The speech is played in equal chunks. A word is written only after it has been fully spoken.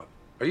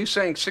Are you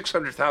saying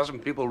 600,000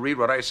 people read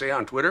what I say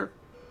on Twitter?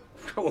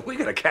 Well, we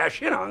gotta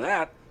cash in on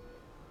that.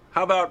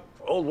 How about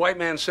Old White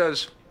Man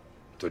Says,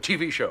 the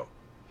TV show?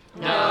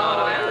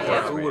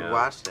 Yeah, who would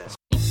watch this?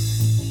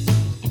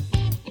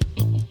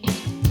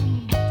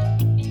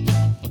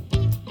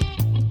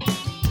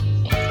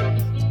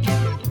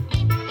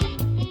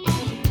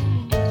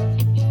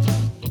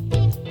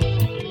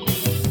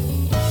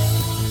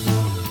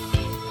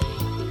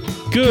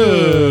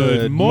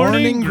 Good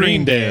morning,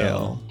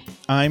 Greendale.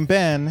 I'm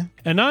Ben.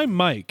 And I'm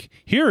Mike.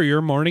 Here are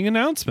your morning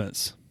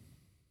announcements.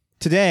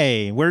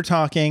 Today, we're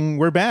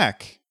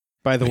back,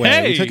 by the way.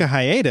 Hey! We took a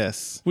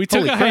hiatus. We took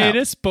Holy a crap.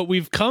 hiatus, but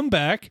we've come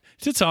back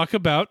to talk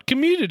about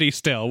Community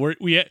still.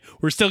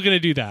 We're still going to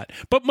do that,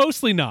 but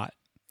mostly not.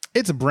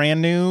 It's a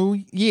brand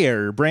new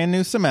year, brand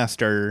new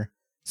semester.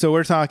 So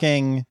we're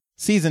talking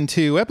Season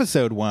 2,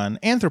 Episode 1,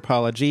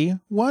 Anthropology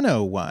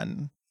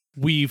 101.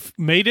 We've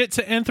made it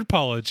to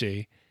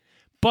Anthropology.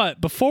 But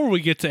before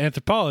we get to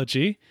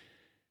Anthropology,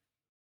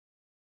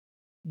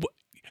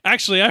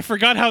 actually, I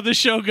forgot how this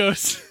show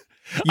goes.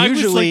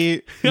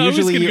 Usually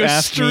you go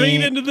ask straight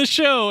me into the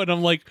show, and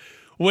I'm like,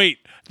 wait,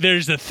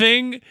 there's a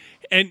thing,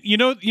 and you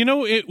know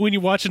when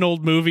you watch an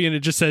old movie and it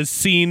just says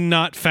 "scene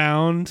not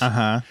found."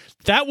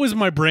 That was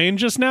my brain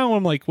just now.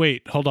 I'm like,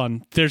 wait, hold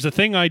on. There's a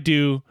thing I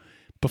do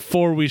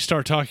before we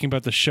start talking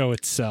about the show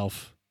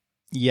itself.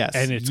 Yes.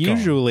 And it's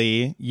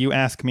usually you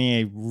ask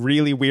me a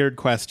really weird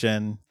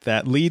question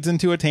that leads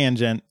into a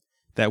tangent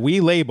that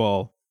we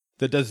label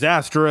the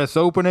disastrous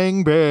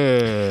opening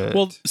bit.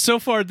 Well, so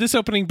far this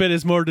opening bit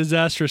is more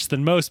disastrous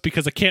than most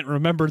because I can't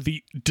remember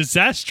the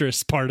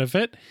disastrous part of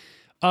it.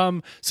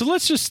 So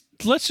let's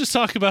just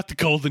talk about the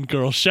Golden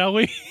Girls, shall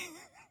we?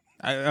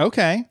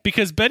 Okay.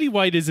 Because Betty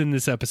White is in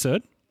this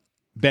episode.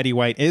 Betty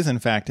White is in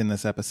fact in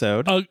this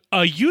episode.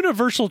 A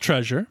universal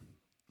treasure.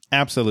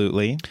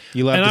 Absolutely.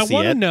 You love and to see it.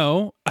 And I want to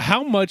know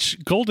how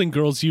much Golden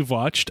Girls you've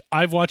watched.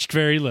 I've watched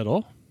very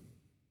little.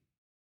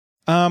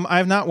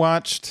 I've not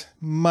watched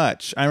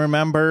much. I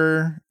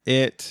remember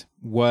it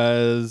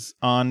was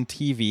on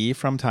TV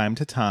from time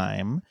to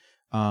time.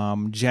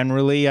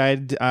 Generally,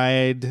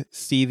 I'd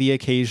see the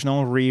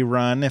occasional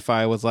rerun if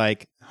I was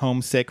like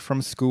homesick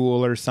from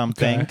school or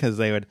something, because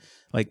they would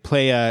like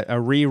play a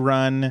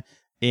rerun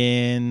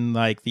in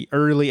like the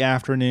early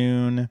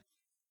afternoon.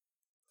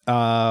 So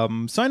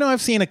I know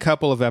I've seen a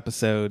couple of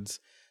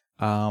episodes.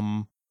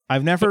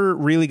 I've never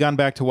really gone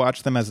back to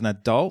watch them as an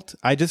adult.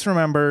 I just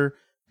remember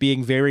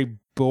being very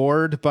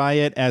bored by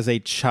it as a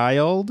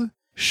child.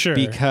 Sure.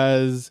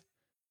 Because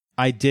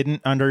I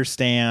didn't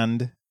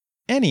understand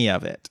any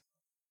of it.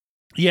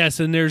 Yes,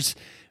 and there's,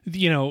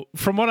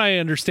 from what I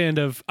understand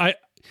I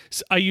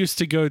used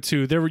to go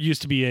to, there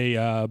used to be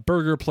a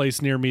burger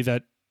place near me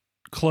that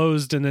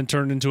closed and then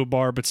turned into a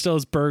bar, but still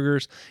has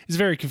burgers. It's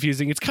very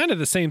confusing. It's kind of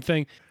the same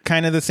thing.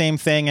 Kind of the same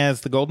thing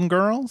as the Golden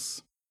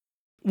Girls?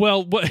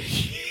 Well, what?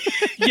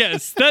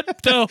 Yes,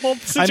 that the whole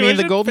situation. I mean,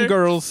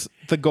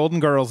 the Golden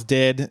Girls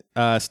did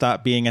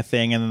stop being a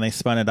thing, and then they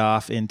spun it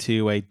off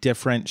into a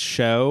different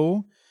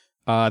show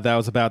that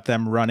was about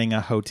them running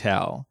a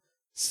hotel.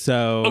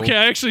 So okay,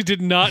 I actually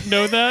did not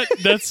know that.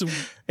 That's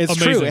it's amazing.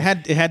 true. It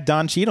had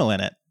Don Cheadle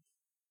in it.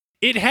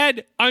 It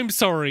had. I'm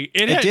sorry.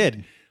 It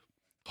did.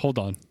 Hold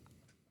on.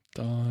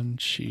 Don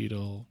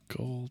Cheadle,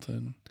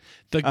 Golden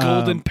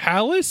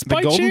Palace.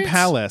 The Golden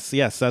Palace.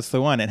 Yes, that's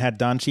the one. It had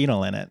Don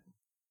Cheadle in it.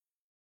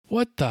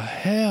 What the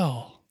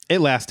hell?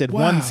 It lasted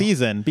one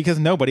season because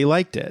nobody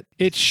liked it.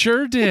 It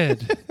sure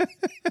did.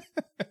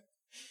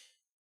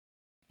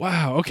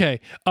 Wow.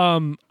 Okay.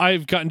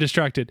 I've gotten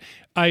distracted.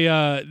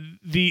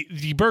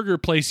 The burger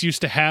place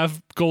used to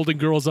have Golden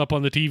Girls up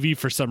on the TV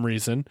for some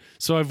reason,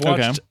 so I've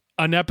watched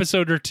an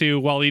episode or two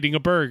while eating a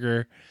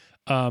burger.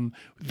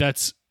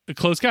 That's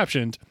closed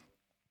captioned,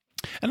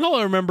 and all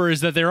I remember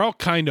is that they're all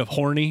kind of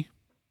horny.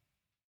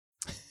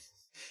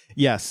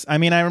 Yes, I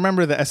mean I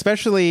remember that,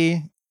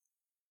 especially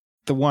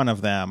the one of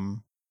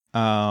them,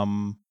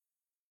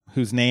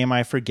 whose name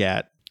I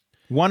forget.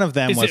 One of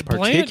them was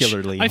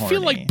particularly horny. I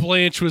feel like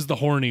Blanche was the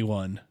horny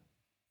one.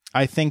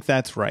 I think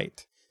that's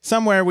right.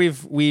 Somewhere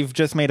we've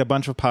just made a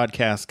bunch of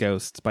podcast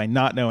ghosts by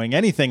not knowing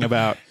anything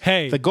about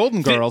the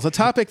Golden Girls, a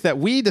topic that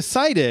we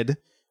decided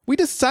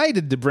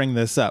to bring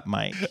this up,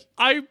 Mike.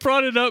 I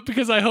brought it up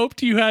because I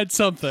hoped you had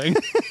something.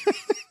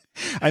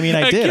 I mean,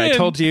 I did. I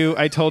told you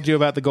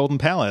about the Golden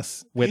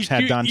Palace, which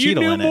had Don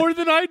Cheadle in it. You knew more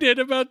than I did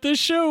about this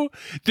show.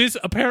 This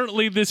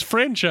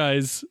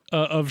franchise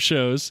of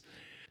shows.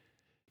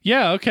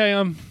 Yeah, okay,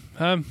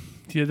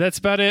 yeah, that's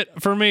about it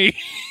for me.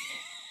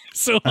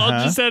 So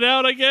I'll just head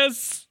out, I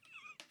guess.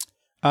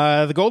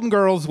 The Golden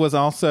Girls was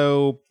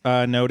also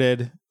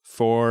noted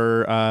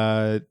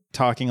for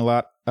talking a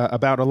lot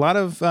about a lot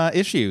of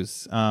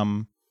issues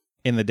in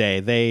the day.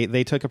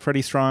 They took a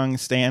pretty strong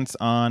stance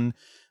on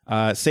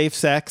safe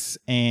sex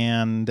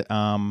and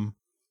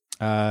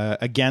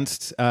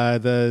against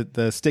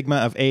the stigma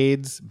of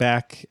AIDS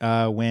back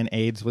when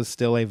AIDS was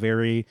still a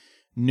very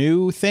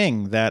new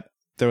thing that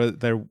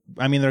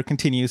there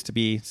continues to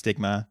be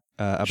stigma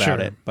about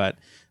it, but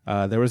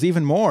there was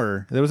even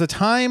more. There was a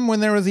time when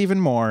there was even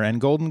more, and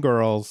Golden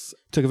Girls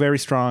took a very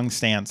strong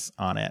stance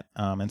on it.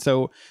 And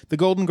so the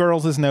Golden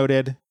Girls is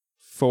noted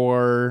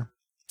for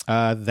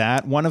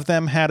that. One of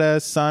them had a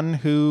son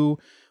who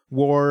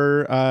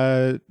wore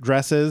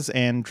dresses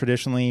and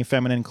traditionally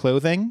feminine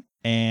clothing,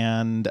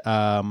 and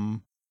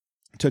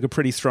took a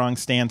pretty strong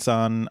stance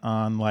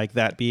on like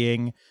that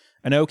being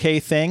an okay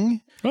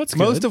thing. That's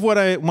most of what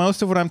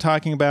I'm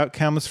talking about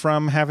comes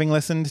from having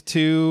listened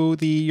to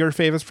the Your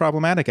Favorite's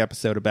Problematic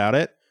episode about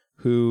it.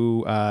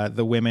 Who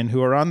the women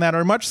who are on that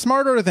are much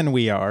smarter than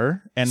we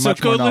are, and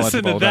much more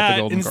knowledgeable about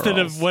the Golden Girls. Instead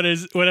of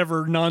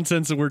whatever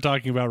nonsense that we're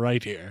talking about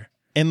right here.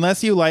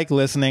 Unless you like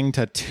listening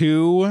to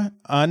two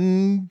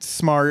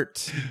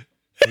unsmart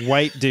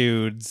white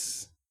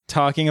dudes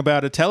talking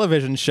about a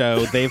television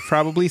show they've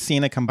probably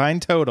seen a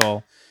combined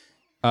total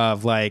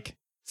of like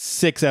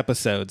 6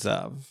 episodes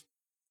of.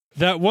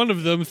 That one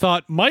of them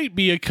thought might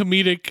be a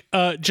comedic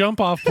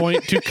jump-off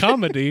point to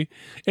comedy,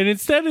 and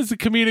instead is a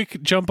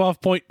comedic jump-off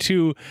point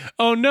to,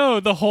 oh no,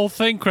 the whole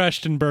thing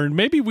crashed and burned.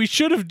 Maybe we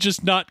should have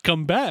just not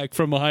come back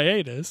from a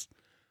hiatus.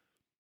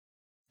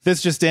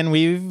 This just in,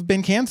 we've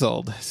been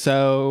canceled.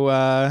 So,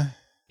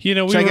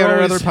 check out our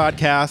other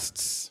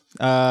podcasts.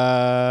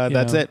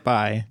 That's it.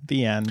 Bye.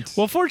 The end.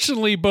 Well,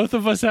 fortunately, both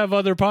of us have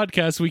other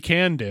podcasts we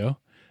can do.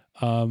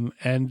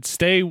 And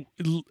stay,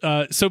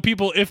 so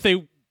people, if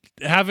they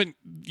haven't,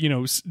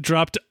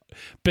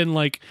 been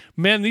like,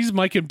 man, these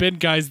Mike and Ben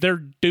guys, they're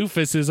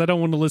doofuses. I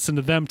don't want to listen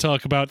to them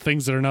talk about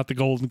things that are not the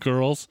Golden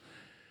Girls.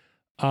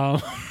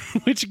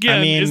 Which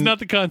again is not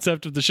the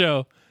concept of the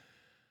show.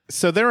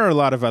 So there are a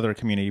lot of other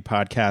Community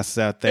podcasts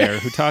out there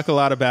who talk a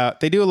lot about,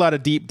 they do a lot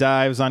of deep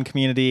dives on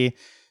Community.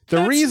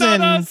 The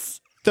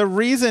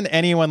reason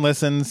anyone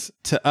listens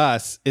to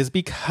us is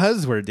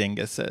because we're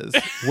dinguses.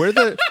 We're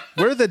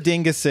the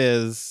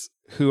dinguses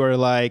who are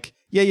like,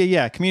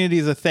 yeah, Community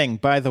is a thing.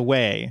 By the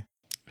way,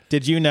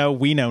 did you know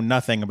we know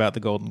nothing about the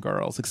Golden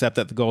Girls except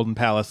that the Golden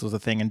Palace was a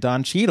thing and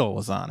Don Cheadle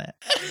was on it?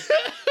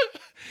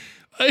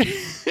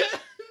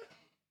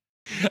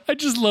 I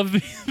just love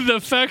the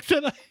fact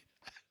that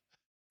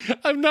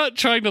I'm not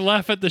trying to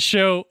laugh at the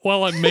show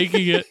while I'm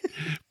making it,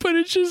 but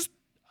it's just,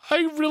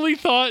 I really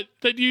thought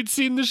that you'd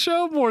seen the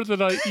show more than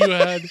you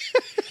had.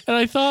 And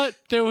I thought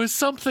there was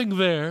something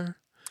there.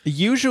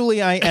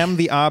 Usually I am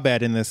the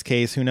Abed in this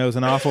case who knows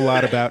an awful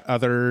lot about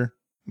other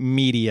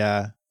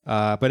media.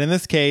 But in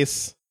this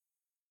case,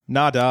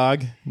 nah,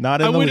 dog. Not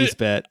in the least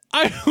bit.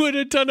 I would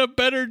have done a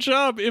better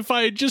job if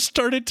I had just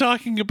started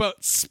talking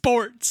about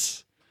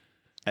sports.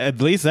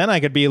 At least then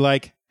I could be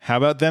like, how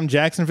about them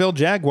Jacksonville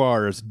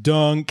Jaguars?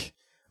 Dunk.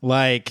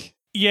 Like...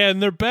 Yeah,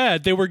 and they're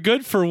bad. They were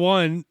good for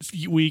one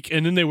week,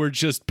 and then they were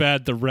just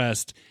bad the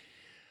rest.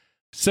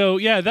 So,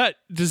 yeah, that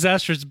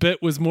disastrous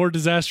bit was more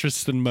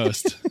disastrous than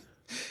most.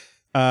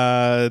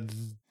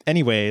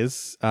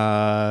 Anyways,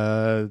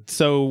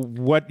 so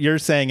what you're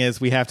saying is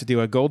we have to do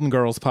a Golden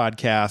Girls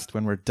podcast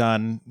when we're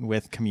done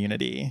with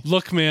Community.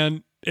 Look,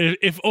 man,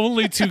 if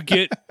only to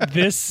get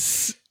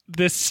this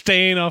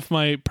stain off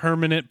my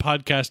permanent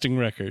podcasting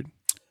record.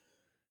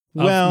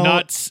 Well,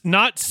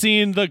 not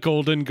seeing the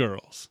Golden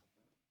Girls.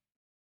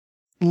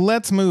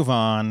 Let's move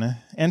on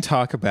and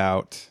talk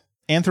about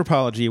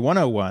Anthropology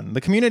 101,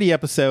 the Community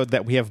episode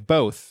that we have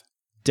both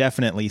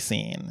definitely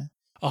seen.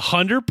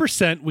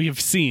 100% we have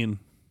seen.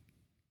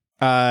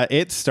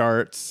 It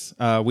starts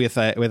with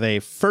a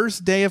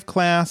first day of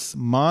class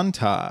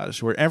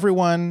montage where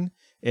everyone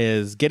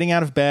is getting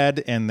out of bed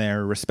in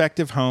their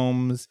respective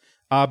homes.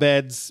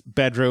 Abed's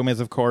bedroom is,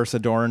 of course,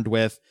 adorned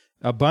with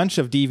a bunch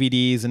of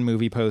DVDs and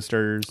movie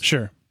posters.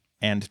 Sure.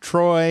 And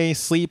Troy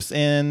sleeps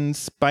in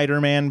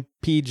Spider-Man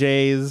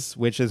PJs,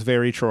 which is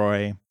very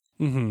Troy.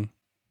 Mm-hmm.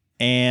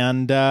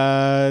 And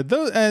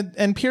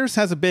Pierce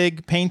has a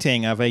big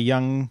painting of a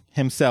young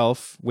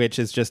himself, which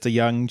is just a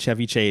young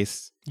Chevy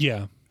Chase.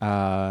 Yeah.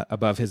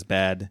 Above his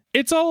bed.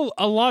 It's all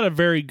a lot of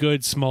very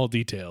good small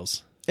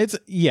details.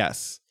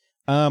 Yes.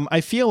 I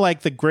feel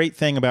like the great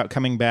thing about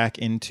coming back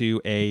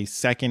into a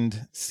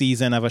second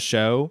season of a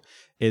show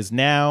is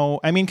now,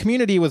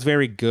 Community was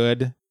very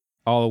good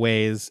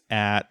always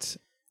at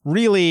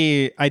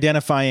really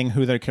identifying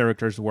who their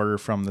characters were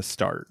from the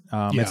start.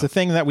 It's a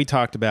thing that we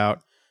talked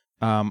about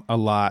a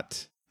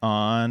lot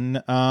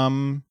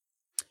on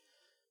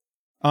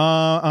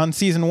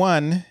season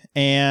 1,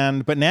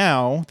 but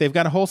now they've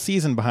got a whole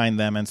season behind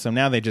them, and so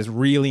now they just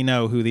really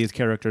know who these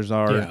characters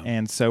are. Yeah.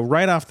 And so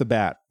right off the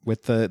bat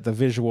with the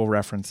visual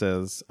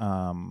references,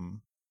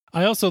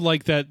 I also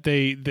like that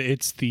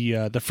it's the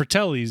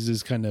Fratellis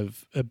is kind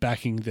of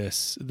backing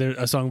this. They're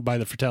a song by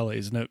the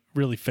Fratellis, and it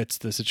really fits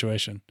the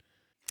situation.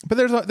 But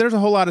there's a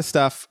whole lot of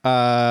stuff.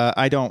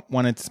 I don't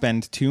want to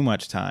spend too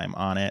much time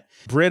on it.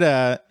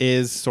 Britta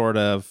is sort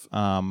of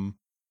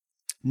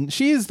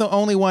she is the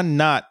only one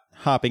not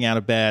hopping out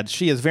of bed.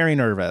 She is very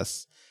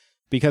nervous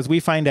because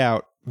we find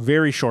out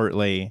very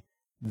shortly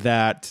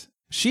that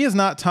she has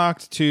not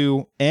talked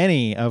to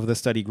any of the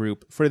study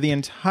group for the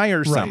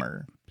entire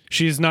summer.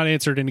 She has not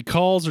answered any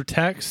calls or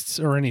texts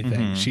or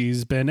anything.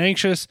 She's been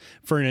anxious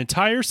for an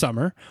entire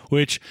summer,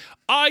 which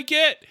I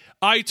get.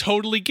 I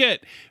totally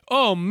get.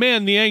 Oh,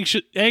 man, the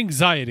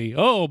anxiety.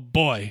 Oh,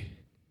 boy.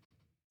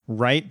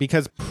 Right?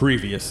 Because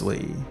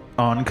previously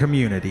on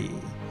Community,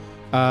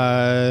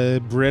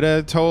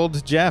 Britta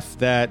told Jeff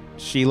that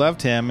she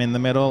loved him in the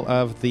middle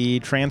of the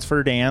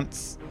transfer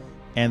dance,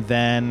 and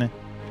then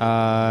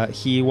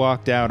he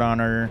walked out on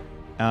her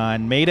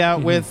and made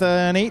out with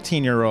an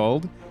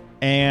 18-year-old,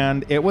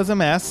 and it was a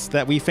mess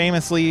that we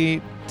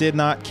famously did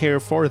not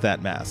care for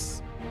that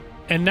mess.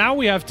 And now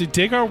we have to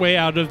dig our way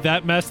out of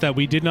that mess that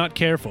we did not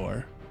care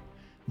for.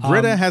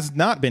 Britta has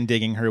not been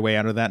digging her way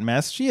out of that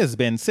mess. She has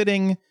been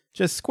sitting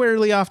just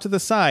squarely off to the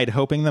side,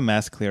 hoping the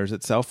mess clears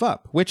itself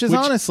up, which is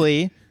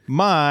honestly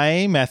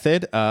my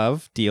method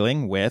of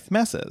dealing with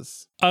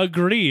messes.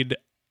 Agreed.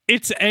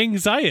 It's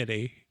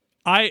anxiety.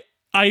 I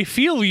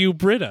feel you,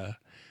 Britta.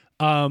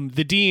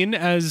 The dean,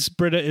 as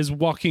Britta is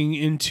walking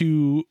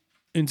into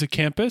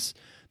campus,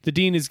 the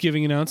dean is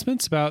giving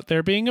announcements about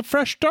there being a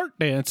fresh start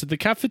dance at the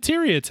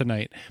cafeteria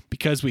tonight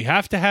because we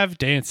have to have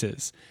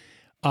dances.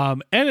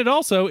 And it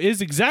also is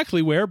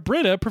exactly where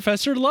Britta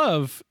Professor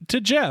Love to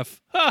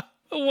Jeff. Ha!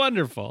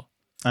 Wonderful.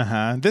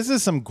 This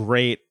is some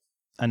great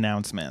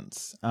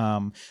announcements.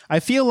 I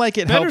feel like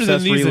it Better helps than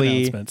us these really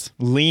announcements.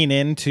 lean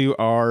into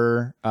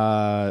our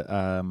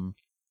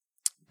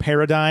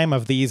paradigm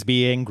of these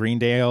being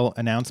Greendale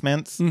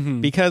announcements,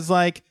 because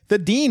like the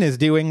dean is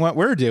doing what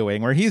we're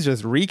doing, where he's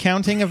just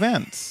recounting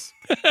events.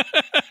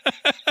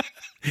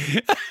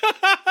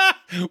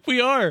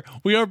 We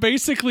are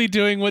basically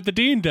doing what the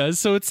dean does.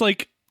 So it's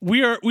like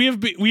we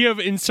have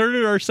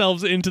inserted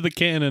ourselves into the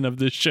canon of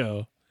this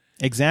show.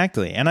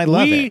 Exactly, and I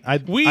love it.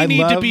 We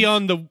need to be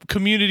on the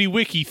community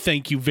wiki.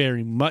 Thank you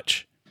very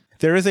much.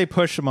 There is a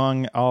push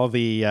among all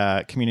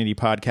the community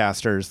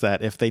podcasters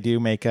that if they do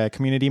make a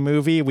community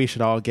movie, we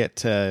should all get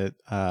to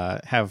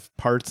have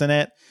parts in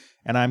it.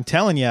 And I'm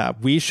telling you,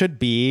 we should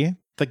be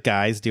the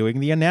guys doing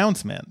the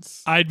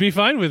announcements. I'd be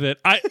fine with it.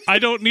 I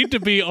don't need to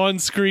be on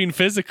screen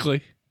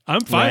physically.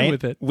 I'm fine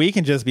with it. We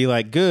can just be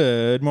like,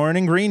 "Good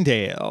morning,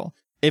 Greendale."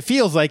 It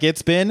feels like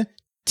it's been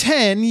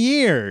 10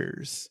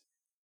 years.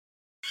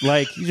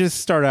 Like, you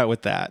just start out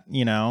with that,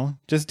 you know?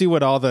 Just do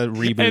what all the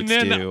reboots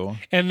do.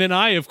 And then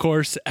I, of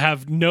course,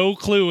 have no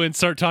clue and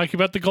start talking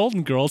about the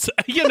Golden Girls,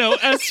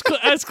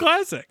 as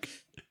classic.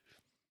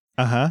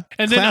 And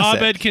then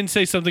Abed can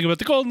say something about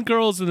the Golden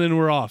Girls, and then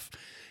we're off.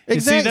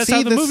 Exactly. That's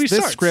how the movie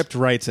starts. This script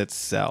writes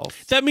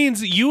itself. That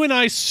means you and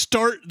I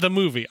start the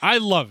movie. I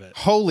love it.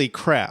 Holy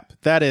crap.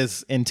 That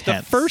is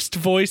intense. The first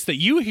voice that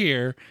you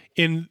hear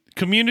in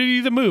Community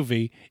the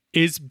movie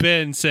is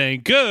Ben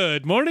saying,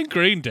 "Good morning,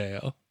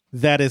 Greendale."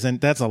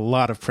 That's a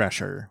lot of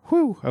pressure.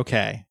 Whew.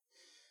 Okay.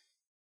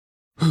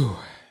 Whew.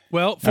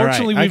 Well,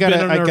 fortunately, we've been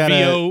in our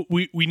VO.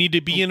 We need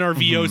to be in our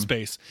VO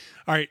space.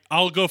 All right,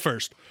 I'll go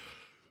first.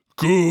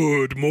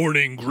 Good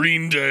morning,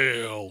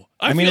 Greendale.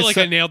 I feel like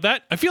I nailed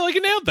that.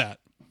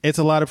 It's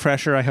a lot of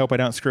pressure. I hope I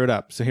don't screw it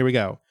up. So here we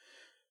go.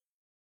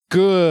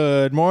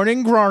 Good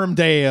morning,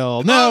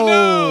 Garmdale. No. Oh,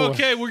 no.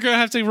 Okay, we're going to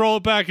have to roll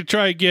it back and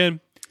try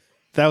again.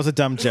 That was a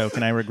dumb joke,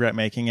 and I regret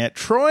making it.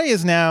 Troy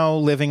is now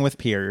living with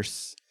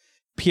Pierce.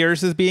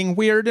 Pierce is being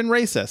weird and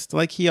racist,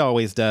 like he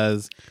always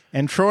does.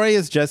 And Troy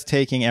is just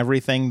taking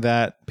everything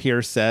that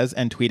Pierce says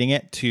and tweeting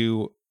it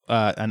to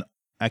an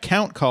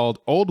account called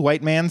Old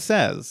White Man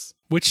Says.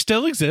 Which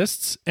still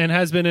exists and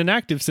has been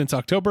inactive since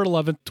October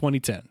 11th,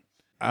 2010.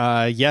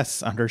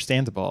 Yes,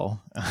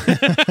 understandable.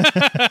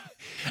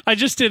 I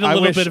just did a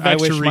little bit of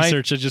extra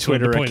research. My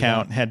Twitter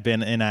account had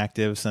been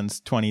inactive since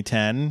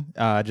 2010.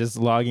 Just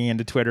logging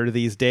into Twitter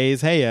these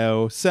days.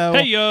 Heyo.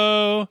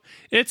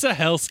 It's a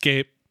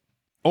hellscape.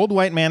 Old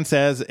White Man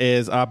Says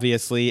is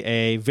obviously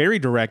a very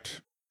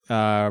direct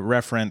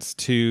reference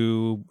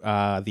to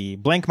the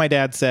Blank My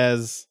Dad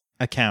Says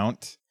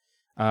account,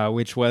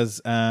 which was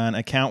an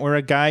account where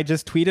a guy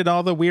just tweeted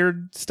all the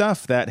weird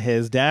stuff that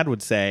his dad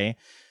would say,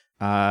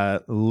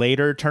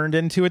 later turned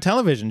into a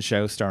television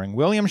show starring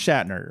William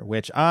Shatner,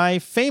 which I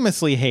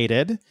famously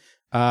hated.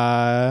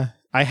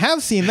 I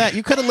have seen that.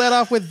 You could have let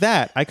off with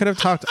that. I could have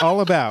talked all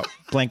about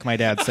Blank My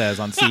Dad Says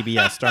on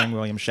CBS starring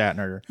William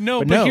Shatner.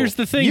 No, but here's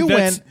the thing.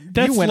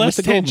 That's less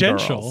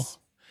tangential.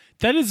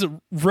 That is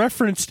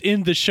referenced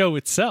in the show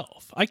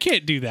itself. I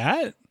can't do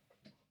that.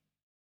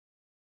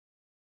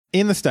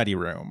 In the study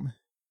room,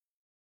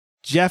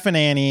 Jeff and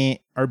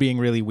Annie are being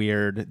really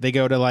weird. They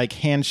go to like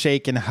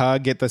handshake and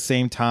hug at the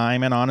same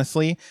time. And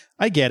honestly,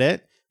 I get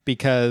it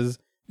because,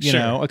 you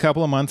know, a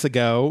couple of months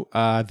ago,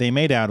 they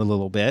made out a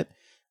little bit.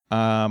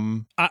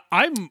 I'm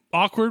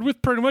awkward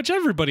with pretty much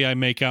everybody I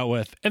make out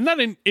with. And that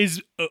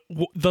is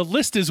the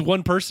list is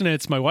one person, and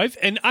it's my wife.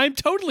 And I'm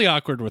totally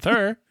awkward with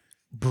her.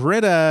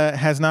 Britta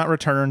has not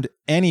returned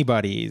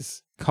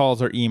anybody's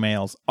calls or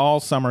emails all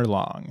summer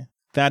long.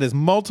 That is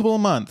multiple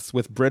months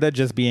with Britta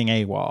just being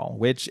AWOL,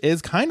 which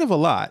is kind of a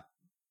lot.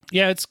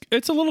 Yeah,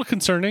 it's a little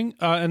concerning.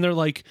 And they're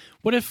like,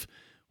 what if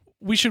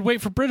we should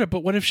wait for Britta,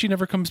 but what if she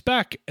never comes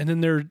back? And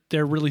then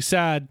they're really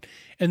sad.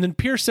 And then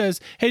Pierce says,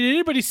 hey, did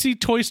anybody see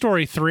Toy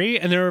Story 3?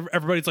 And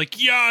everybody's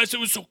like, yes, it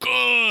was so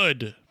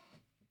good.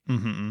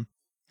 Mm-hmm.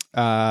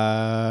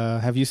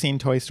 Have you seen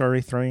Toy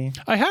Story 3?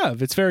 I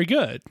have. It's very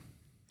good.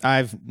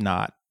 I've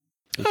not.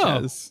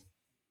 Because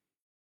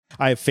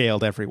I have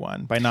failed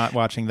everyone by not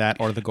watching that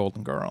or The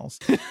Golden Girls.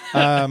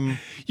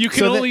 You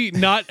can only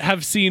not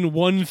have seen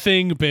one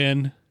thing,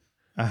 Ben.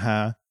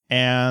 Uh-huh.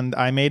 And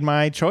I made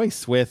my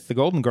choice with The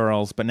Golden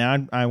Girls, but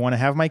now I want to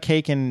have my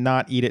cake and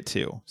not eat it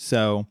too.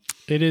 So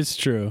it is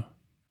true.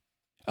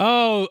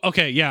 Oh,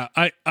 okay. Yeah.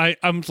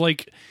 I'm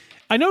like,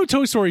 I know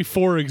Toy Story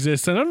 4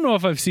 exists, and I don't know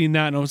if I've seen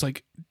that. And I was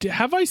like,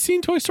 have I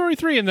seen Toy Story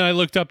 3? And then I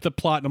looked up the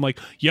plot, and I'm like,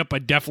 yep, I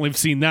definitely have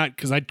seen that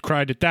because I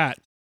cried at that.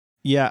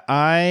 Yeah,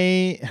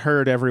 I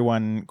heard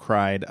everyone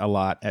cried a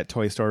lot at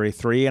Toy Story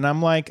 3, and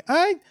I'm like,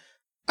 I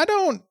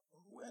don't.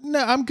 No,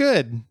 I'm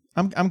good.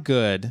 I'm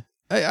good.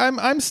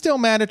 I'm still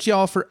mad at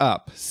y'all for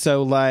Up.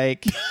 So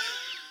like,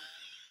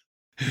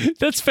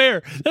 that's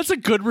fair. That's a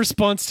good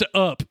response to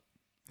Up.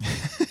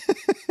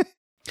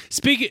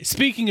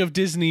 Speaking of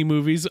Disney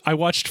movies, I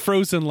watched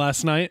Frozen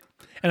last night,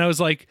 and I was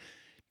like,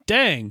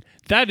 dang,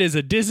 that is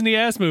a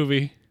Disney-ass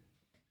movie.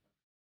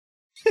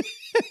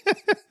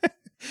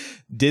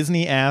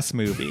 Disney-ass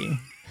movie.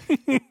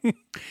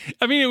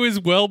 I mean, it was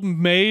well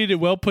made,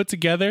 well put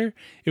together.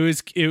 It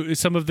was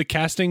some of the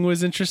casting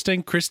was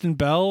interesting. Kristen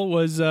Bell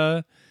was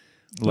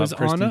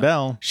Kristen Anna.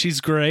 Bell. She's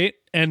great.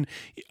 And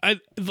I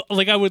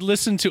would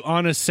listen to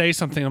Anna say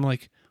something. I'm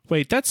like,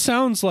 wait, that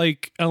sounds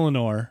like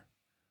Eleanor.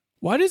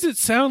 Why does it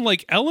sound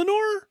like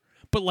Eleanor,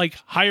 but like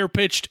higher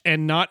pitched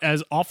and not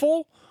as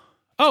awful?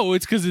 Oh,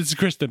 it's because it's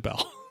Kristen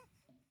Bell.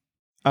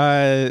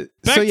 Back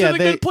to the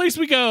good place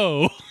we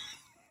go.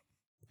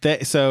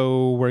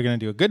 So we're going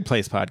to do a Good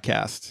Place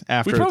podcast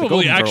after we probably the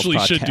Golden actually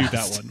Girls should do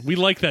podcast. that one. We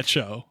like that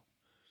show.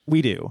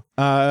 We do.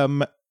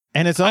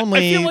 And it's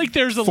only I feel like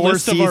there's a 4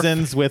 list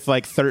seasons with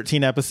like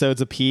 13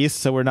 episodes apiece,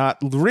 so we're not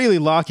really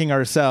locking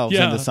ourselves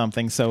into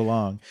something so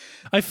long.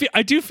 I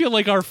do feel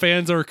like our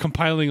fans are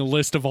compiling a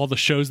list of all the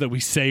shows that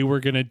we say we're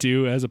going to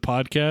do as a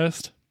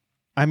podcast.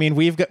 I mean,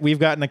 we've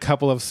gotten a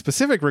couple of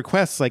specific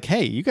requests like,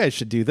 "Hey, you guys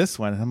should do this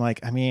one." And I'm like,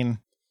 I mean,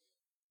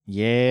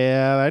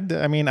 yeah,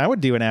 I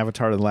would do an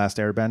Avatar: The Last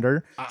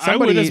Airbender. I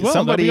would as well.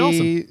 Somebody That'd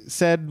be awesome.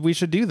 said we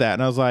should do that,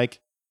 and I was like,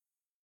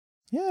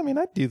 yeah, I mean,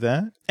 I'd do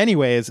that.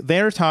 Anyways,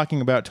 they're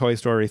talking about Toy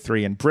Story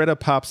 3, and Britta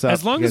pops up.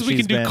 As long as we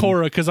can do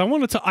Korra, because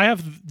I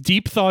have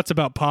deep thoughts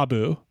about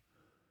Pabu.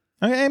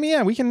 Okay, I mean,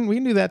 yeah, we can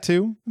do that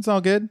too. It's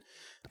all good.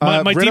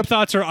 My deep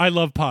thoughts are I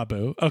love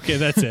Pabu. Okay,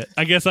 that's it.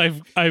 I guess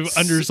I've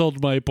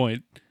undersold my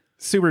point.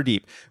 Super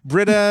deep.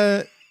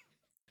 Britta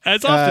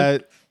as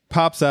often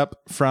pops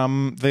up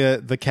from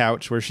the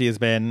couch where she has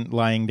been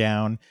lying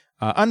down,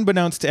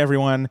 unbeknownst to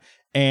everyone.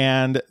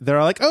 And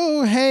they're like,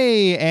 oh,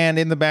 hey. And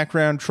in the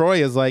background,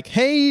 Troy is like,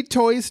 hey,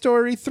 Toy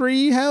Story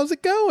 3, how's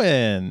it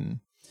going?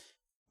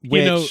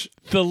 Which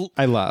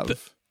I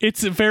love.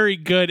 It's very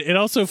good. It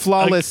also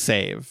flawless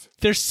save.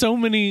 There's so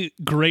many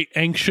great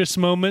anxious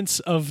moments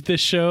of this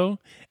show.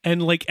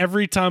 And like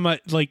every time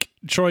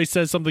Troy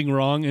says something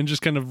wrong and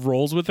just kind of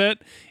rolls with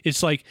it,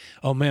 it's like,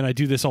 oh man, I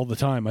do this all the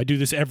time. I do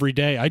this every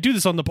day. I do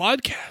this on the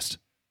podcast.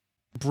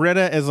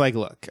 Britta is like,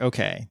 look,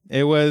 okay,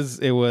 it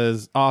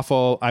was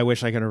awful. I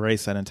wish I could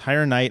erase that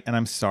entire night, and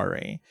I'm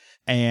sorry.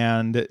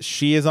 And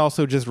she is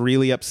also just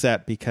really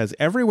upset because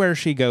everywhere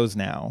she goes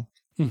now,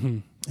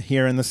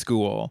 here in the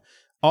school,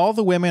 all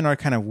the women are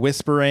kind of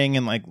whispering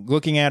and like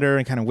looking at her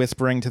and kind of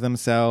whispering to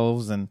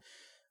themselves.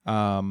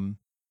 And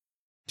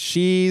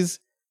she's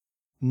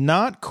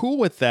not cool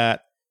with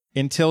that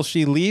until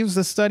she leaves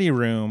the study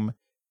room.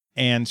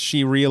 And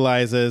she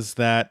realizes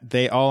that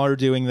they all are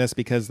doing this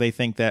because they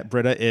think that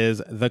Britta is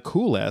the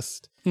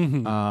coolest,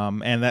 and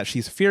that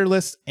she's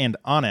fearless and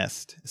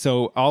honest.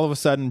 So all of a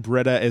sudden,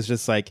 Britta is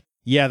just like,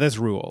 yeah, this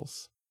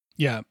rules.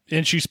 Yeah,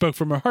 and she spoke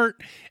from her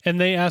heart, and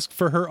they asked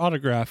for her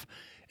autograph.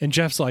 And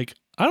Jeff's like,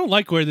 I don't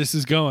like where this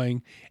is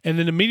going, and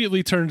then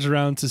immediately turns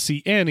around to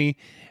see Annie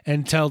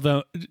and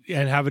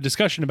have a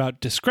discussion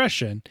about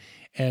discretion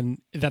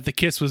and that the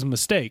kiss was a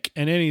mistake.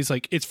 And Annie's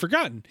like, it's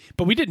forgotten,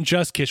 but we didn't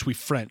just kiss, we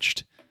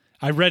Frenched.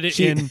 I read it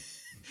in.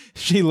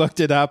 She looked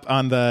it up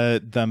on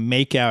the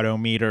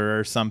makeout-o-meter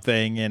or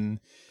something,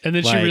 and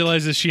then she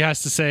realizes she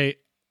has to say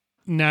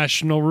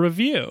National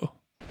Review.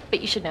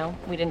 But you should know,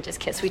 we didn't just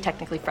kiss. We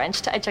technically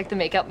Frenched. I checked the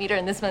makeout meter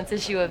in this month's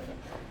issue of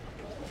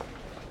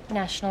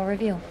National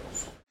Review.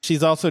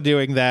 She's also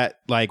doing that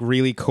like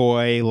really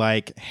coy,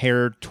 like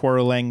hair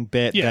twirling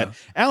bit that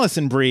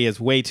Alison Brie is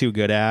way too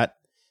good at.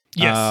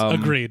 Yes,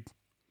 agreed.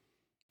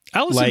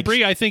 Alison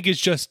Brie, I think, is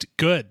just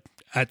good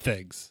at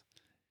things.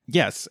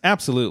 Yes,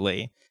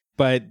 absolutely.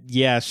 But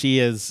yeah, she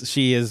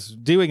is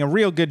doing a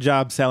real good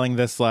job selling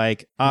this.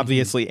 Like,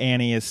 obviously,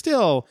 Annie is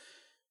still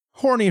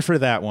horny for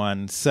that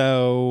one.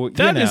 So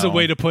that is a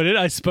way to put it,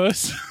 I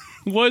suppose.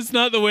 Was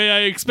not the way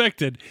I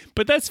expected,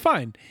 but that's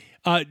fine.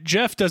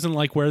 Jeff doesn't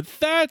like where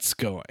that's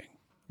going.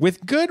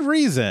 With good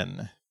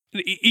reason.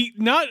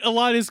 Not a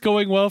lot is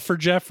going well for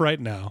Jeff right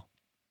now.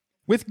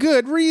 with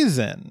good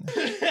reason.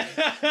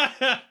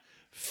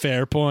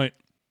 Fair point.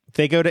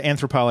 They go to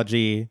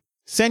anthropology.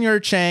 Senor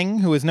Chang,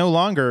 who is no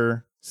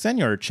longer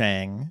Senor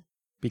Chang,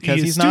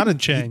 because he's not a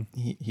Chang.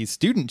 He's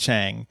student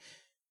Chang.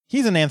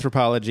 He's in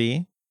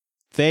anthropology.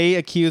 They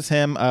accuse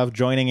him of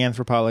joining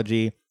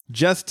anthropology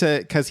just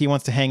because he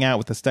wants to hang out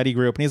with the study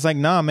group. And he's like,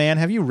 nah, man,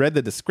 have you read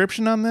the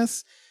description on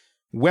this?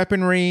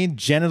 Weaponry,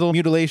 genital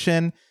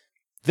mutilation.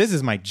 This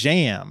is my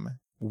jam,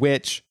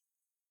 which,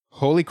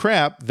 holy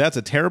crap, that's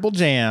a terrible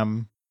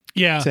jam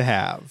to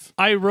have.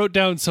 I wrote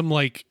down some,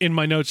 like, in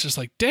my notes, just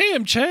like,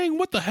 damn, Chang,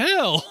 what the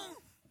hell?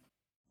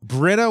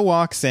 Britta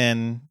walks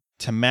in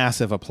to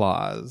massive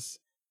applause.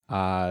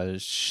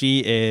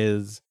 She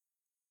is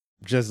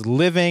just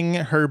living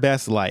her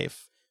best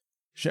life.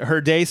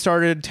 Her day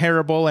started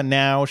terrible, and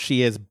now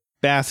she is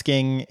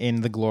basking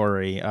in the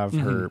glory of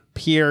her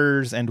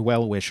peers and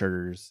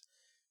well-wishers.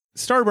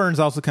 Starburns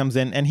also comes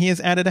in, and he has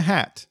added a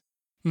hat.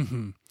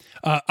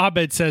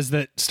 Abed says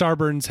that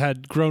Starburns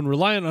had grown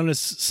reliant on his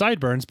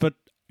sideburns, but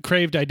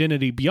craved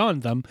identity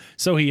beyond them,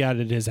 so he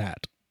added his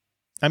hat.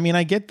 I mean,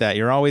 I get that.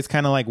 You're always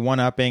kind of like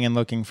one-upping and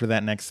looking for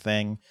that next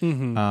thing.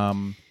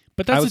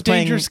 But that's a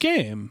dangerous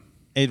game.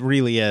 It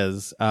really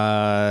is.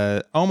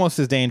 Almost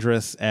as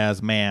dangerous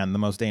as Man, the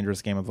most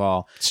dangerous game of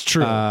all. It's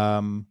true.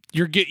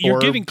 You're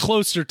getting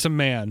closer to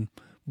Man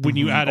when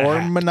you add a hat.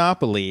 Or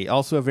Monopoly,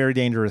 also a very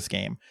dangerous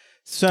game.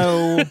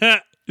 So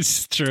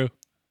it's true.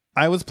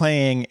 I was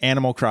playing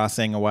Animal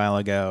Crossing a while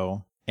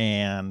ago,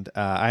 and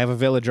I have a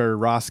villager,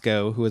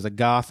 Roscoe, who is a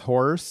goth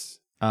horse.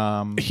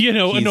 A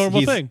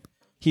normal thing.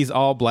 He's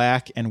all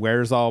black and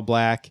wears all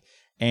black.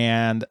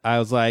 And I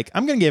was like,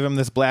 I'm going to give him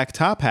this black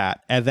top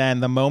hat. And then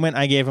the moment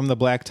I gave him the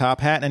black top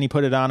hat and he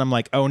put it on, I'm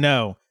like, oh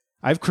no,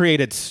 I've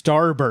created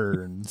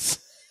Starburns.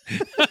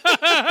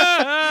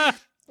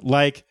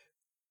 Like,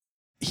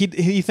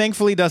 he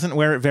thankfully doesn't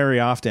wear it very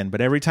often, but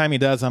every time he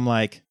does, I'm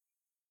like,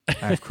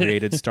 I've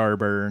created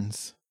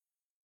Starburns.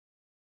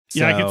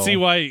 Yeah, I can see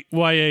why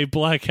a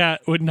black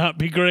hat would not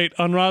be great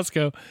on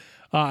Roscoe.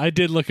 I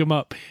did look him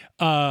up.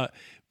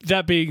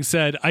 That being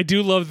said, I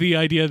do love the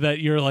idea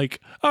that you're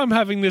like, I'm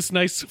having this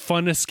nice,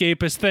 fun,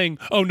 escapist thing.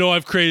 Oh no,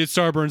 I've created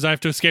Starburns. I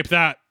have to escape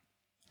that.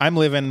 I'm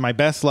living my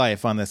best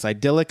life on this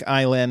idyllic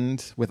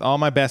island with all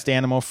my best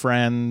animal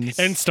friends.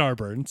 And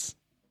Starburns.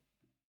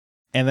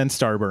 And then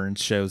Starburns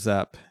shows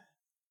up.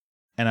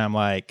 And I'm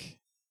like,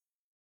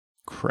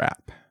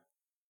 crap.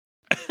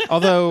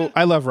 Although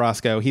I love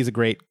Roscoe. He's a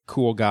great,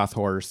 cool goth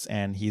horse,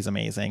 and he's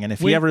amazing. And if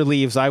he ever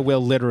leaves, I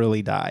will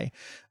literally die.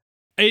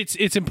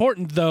 It's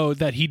important, though,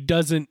 that he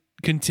doesn't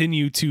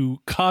continue to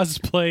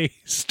cosplay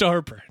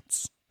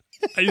Starburns.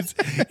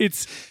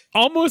 It's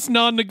almost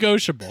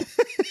non-negotiable.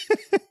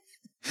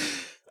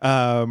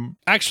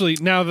 Actually,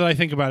 now that I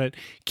think about it,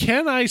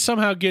 can I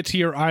somehow get to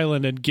your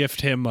island and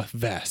gift him a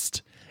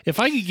vest? If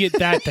I could get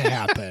that to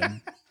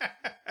happen,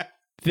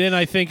 then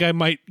I think I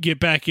might get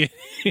back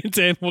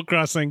into Animal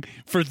Crossing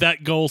for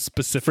that goal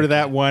specifically. For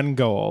that one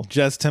goal,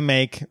 just to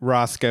make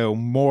Roscoe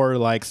more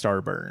like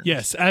Starburns.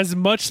 Yes, as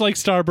much like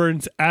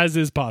Starburns as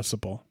is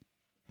possible.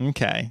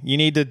 Okay. You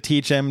need to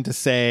teach him to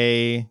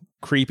say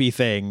creepy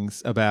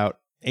things about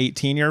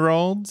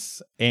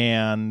 18-year-olds,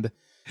 and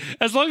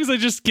as long as I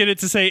just get it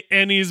to say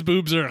Annie's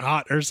boobs are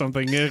hot or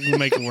something, it can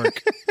make it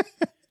work.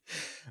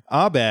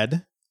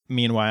 Abed,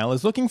 meanwhile,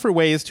 is looking for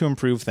ways to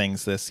improve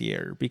things this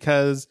year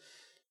because,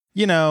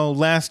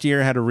 last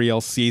year had a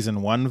real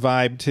season 1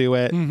 vibe to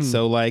it.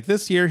 So like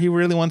this year, he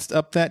really wants to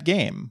up that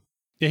game.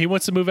 Yeah, he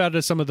wants to move out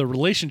of some of the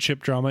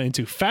relationship drama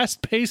into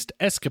fast-paced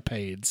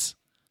escapades.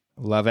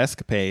 Love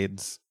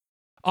escapades.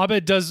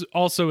 Abed does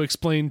also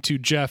explain to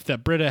Jeff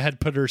that Britta had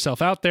put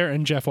herself out there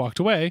and Jeff walked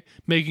away,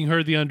 making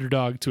her the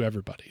underdog to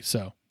everybody.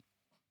 So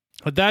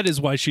that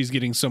is why she's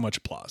getting so much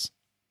applause.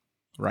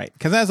 Right.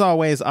 Because as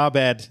always,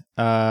 Abed,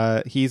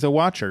 he's a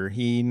watcher.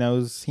 He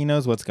knows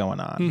what's going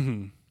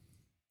on.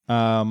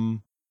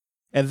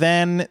 And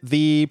then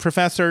the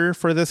professor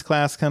for this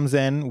class comes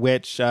in,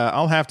 which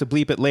I'll have to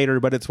bleep it later,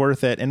 but it's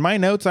worth it. In my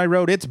notes, I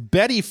wrote, it's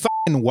Betty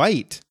fucking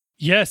White.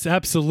 Yes,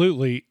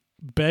 absolutely.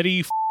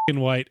 Betty fucking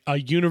White, a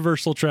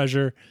universal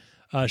treasure.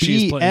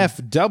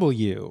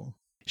 BFW.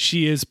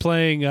 She is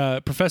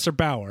playing Professor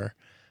Bauer,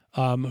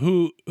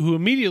 who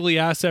immediately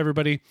asks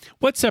everybody,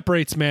 what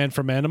separates man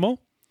from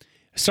animal?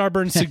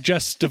 Starburns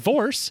suggests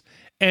divorce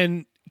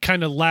and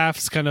kind of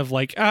laughs, kind of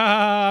like,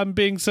 I'm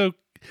being so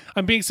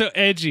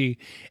edgy.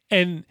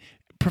 And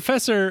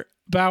Professor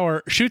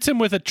Bauer shoots him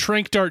with a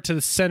tranq dart to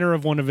the center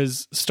of one of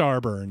his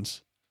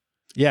Starburns.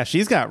 Yeah,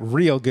 she's got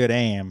real good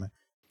aim.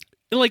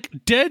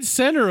 Like dead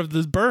center of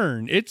the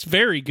burn. It's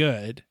very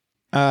good.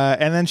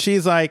 And then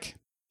she's like,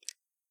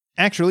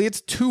 actually,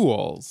 it's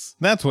tools.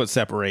 That's what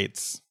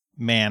separates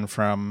man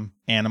from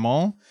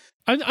animal.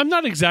 I'm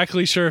not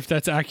exactly sure if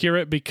that's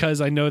accurate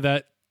because I know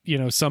that,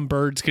 some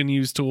birds can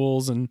use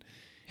tools and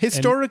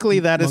historically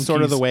that monkeys. Is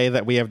sort of the way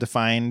that we have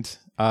defined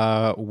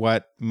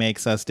what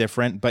makes us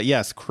different. But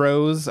yes,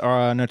 crows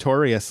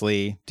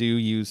notoriously do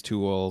use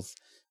tools.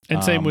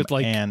 And same with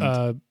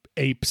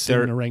apes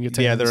and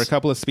orangutans. Yeah, there are a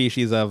couple of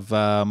species of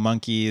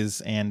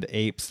monkeys and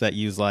apes that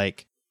use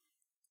like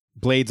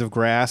blades of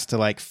grass to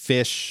like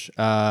fish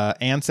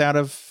ants out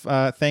of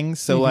things.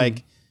 So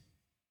like,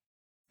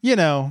 you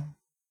know,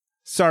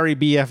 sorry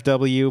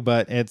BFW,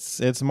 but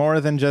it's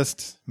more than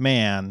just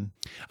man.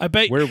 I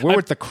bet we're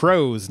with the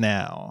crows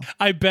now.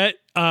 I bet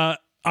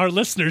our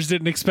listeners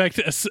didn't expect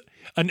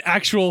an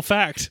actual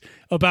fact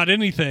about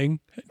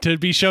anything to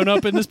be shown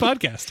up in this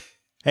podcast.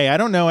 Hey, I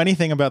don't know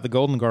anything about the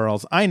Golden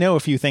Girls. I know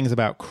a few things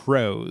about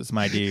crows,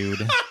 my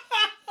dude.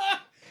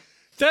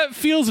 That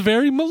feels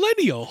very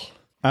millennial.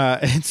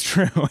 It's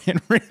true.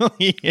 It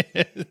really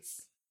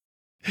is.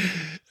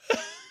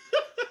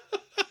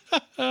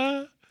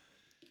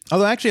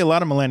 Although actually a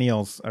lot of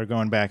millennials are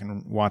going back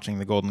and watching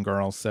the Golden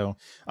Girls. So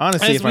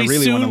honestly, if I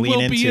really want to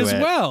lean into it. As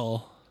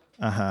well.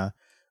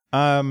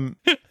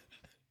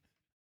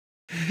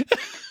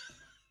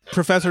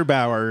 Professor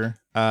Bauer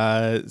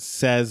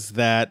says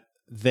that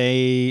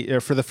they,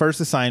 for the first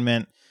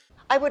assignment,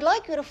 I would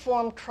like you to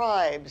form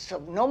tribes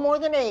of no more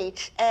than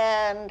 8,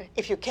 and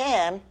if you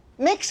can,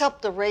 mix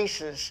up the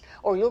races,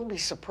 or you'll be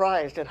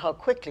surprised at how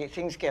quickly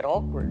things get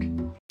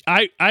awkward.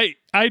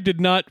 I did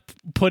not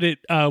put it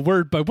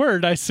word by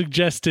word. I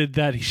suggested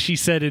that she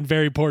said in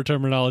very poor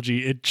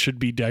terminology it should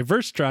be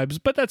diverse tribes,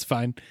 but that's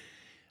fine.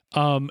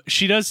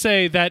 She does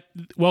say that,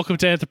 welcome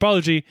to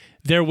anthropology,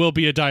 there will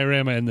be a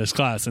diorama in this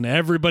class, and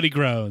everybody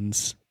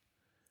groans.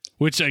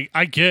 Which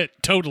I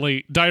get,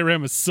 totally.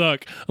 Dioramas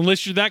suck.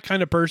 Unless you're that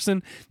kind of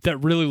person that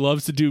really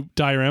loves to do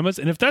dioramas.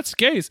 And if that's the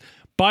case,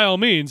 by all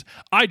means,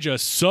 I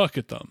just suck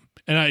at them.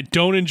 And I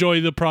don't enjoy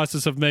the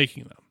process of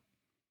making them.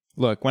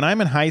 Look, when I'm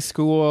in high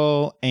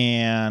school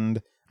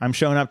and I'm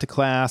showing up to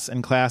class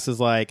and class is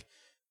like,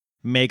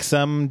 make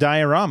some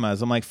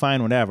dioramas, I'm like,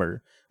 fine,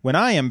 whatever. When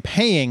I am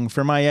paying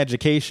for my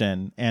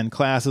education and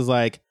class is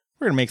like,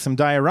 we're going to make some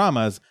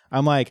dioramas,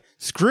 I'm like,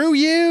 screw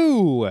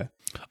you.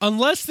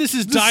 Unless this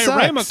is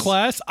diorama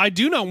class, I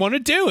do not want to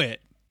do it.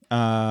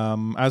 I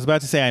was about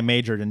to say I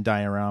majored in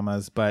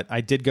dioramas, but I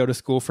did go to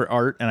school for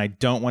art, and I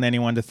don't want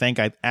anyone to think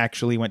I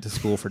actually went to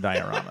school for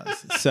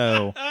dioramas.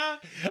 So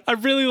I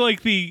really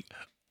like the...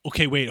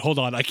 Okay, wait, hold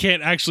on. I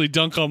can't actually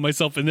dunk on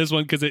myself in this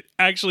one because it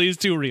actually is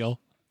too real.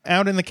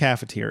 Out in the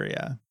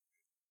cafeteria,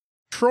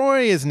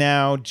 Troy is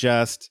now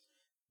just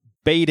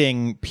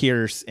baiting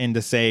Pierce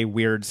into say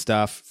weird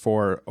stuff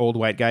for Old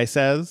White Guy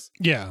Says.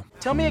 Yeah.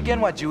 Tell me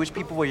again why Jewish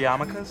people wear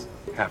yarmulkes.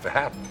 Half a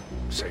hat.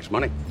 Saves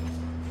money.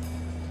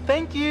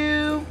 Thank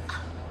you.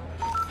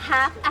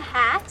 Half a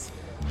hat?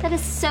 That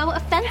is so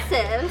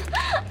offensive.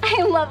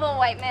 I love a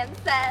white man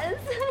says.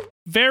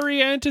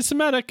 Very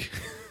anti-Semitic.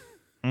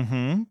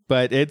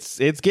 But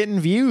it's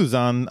getting views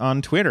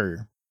on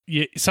Twitter.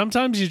 Yeah,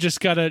 sometimes you just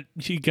gotta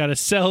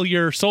sell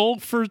your soul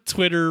for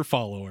Twitter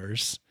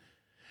followers.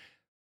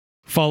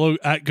 Follow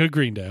at Good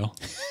Greendale.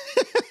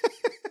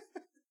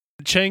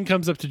 Chang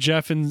comes up to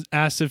Jeff and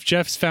asks if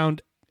Jeff's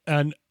found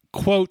an,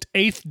 quote,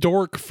 8th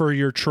dork for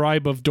your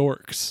tribe of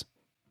dorks.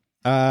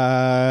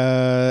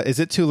 Is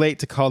it too late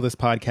to call this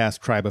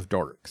podcast Tribe of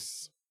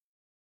Dorks?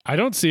 I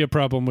don't see a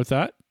problem with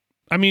that.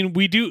 I mean,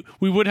 we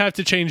would have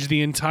to change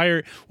the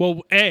entire...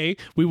 Well, A,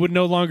 we would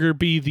no longer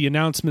be the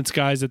announcements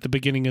guys at the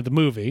beginning of the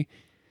movie.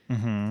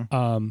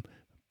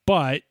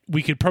 But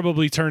we could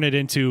probably turn it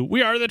into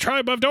 "We are the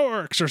Tribe of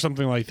Dorks" or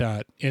something like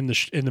that in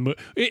the movie.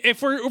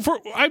 If we're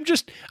I'm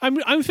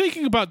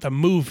thinking about the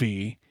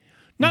movie,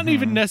 not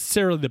even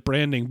necessarily the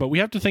branding, but we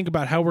have to think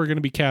about how we're going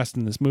to be cast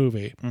in this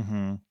movie.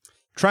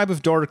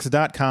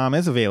 Tribeofdorks.com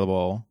is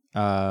available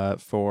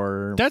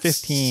for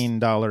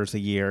 $15 a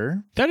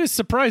year. That is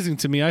surprising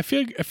to me. I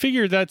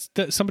figured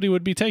that somebody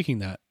would be taking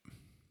that.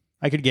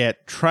 I could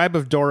get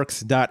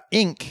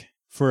tribeofdorks.inc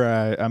for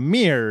a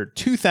mere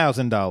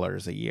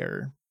 $2,000 a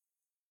year.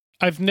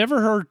 I've never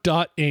heard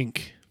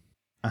 .inc.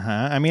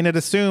 I mean, it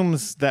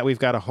assumes that we've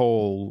got a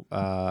whole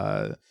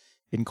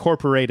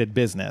incorporated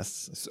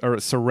business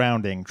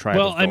surrounding Tribe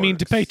of Dorks. Well, I mean,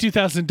 to pay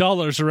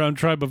 $2,000 around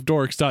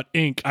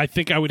tribeofdorks.inc, I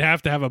think I would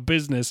have to have a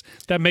business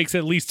that makes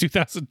at least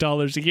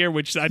 $2,000 a year,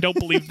 which I don't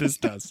believe this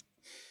does.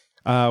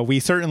 We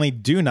certainly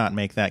do not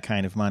make that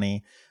kind of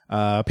money.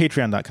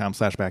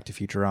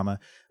 Patreon.com/backtofuturama.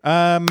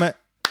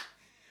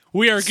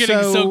 We are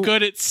getting so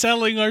good at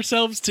selling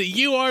ourselves to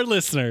you, our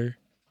listener.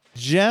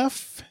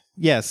 Jeff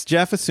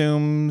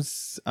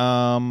assumes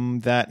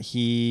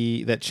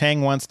that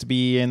Chang wants to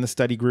be in the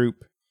study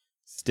group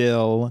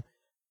still,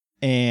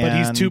 but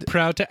he's too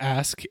proud to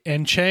ask.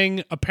 And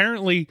Chang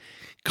apparently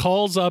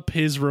calls up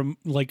his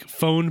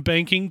phone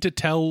banking to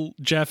tell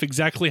Jeff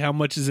exactly how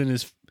much is in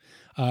his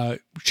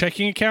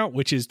checking account,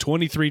 which is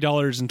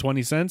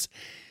 $23.20,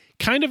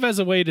 kind of as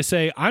a way to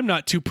say, I'm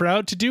not too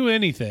proud to do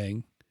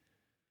anything.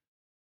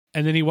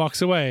 And then he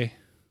walks away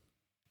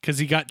because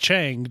he got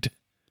changed.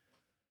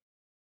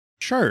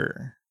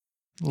 Sure.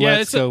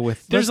 There's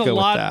a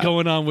lot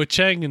going on with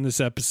Chang in this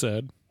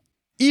episode.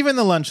 Even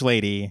the lunch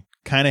lady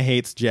kind of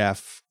hates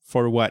Jeff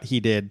for what he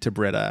did to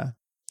Britta.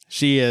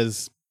 She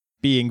is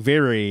being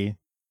very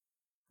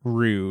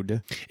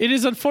rude. It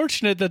is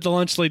unfortunate that the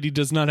lunch lady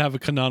does not have a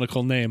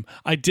canonical name.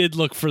 I did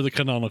look for the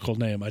canonical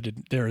name.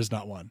 There is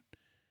not one.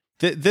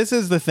 This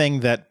is the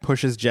thing that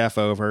pushes Jeff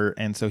over,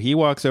 and so he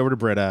walks over to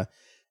Britta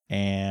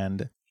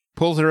and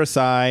pulls her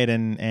aside,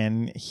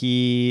 and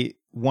he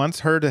wants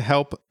her to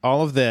help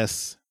all of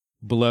this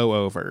blow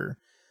over.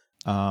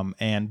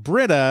 And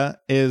Britta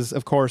is,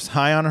 of course,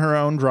 high on her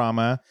own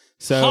drama.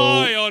 So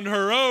high on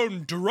her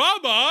own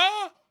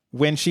drama?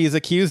 When she's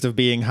accused of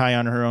being high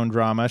on her own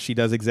drama, she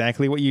does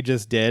exactly what you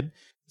just did.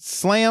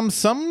 Slams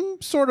some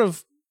sort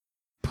of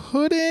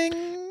pudding.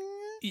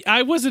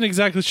 I wasn't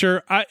exactly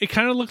sure. It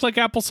kind of looked like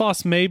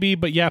applesauce, maybe,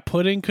 but yeah,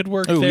 pudding could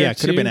work. Oh, yeah,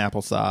 too. could have been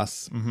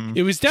applesauce. Mm-hmm.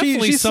 It was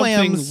definitely she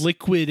something slams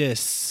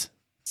liquidous.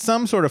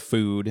 Some sort of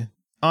food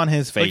on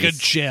his face. Like a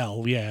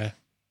gel, yeah.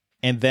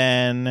 And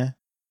then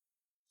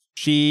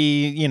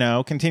she,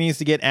 continues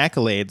to get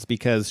accolades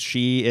because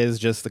she is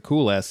just the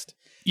coolest.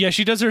 Yeah,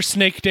 she does her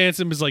snake dance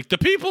and is like, the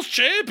people's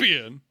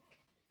champion.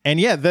 And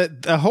yeah,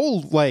 the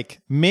whole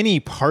mini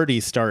party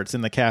starts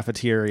in the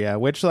cafeteria,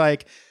 which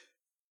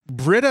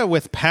Britta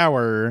with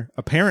power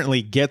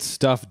apparently gets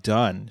stuff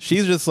done.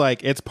 She's just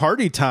it's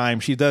party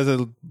time. She does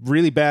a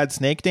really bad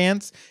snake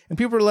dance and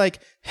people are like,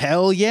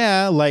 hell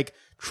yeah.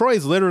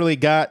 Troy's literally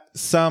got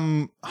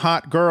some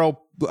hot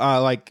girl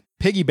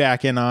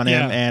piggybacking on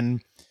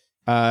him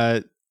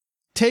and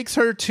takes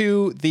her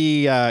to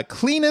the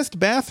cleanest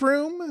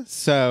bathroom.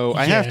 So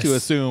I have to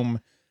assume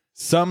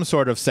some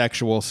sort of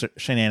sexual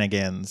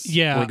shenanigans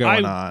were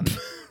going on.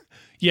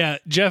 Yeah,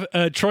 Jeff.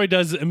 Troy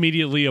does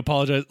immediately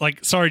apologize.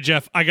 Sorry,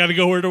 Jeff. I got to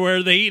go to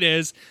where the heat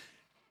is.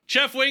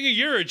 Jeff Winger,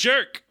 you're a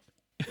jerk.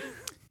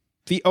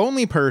 The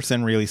only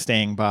person really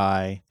staying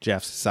by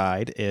Jeff's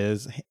side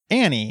is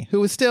Annie,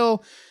 who is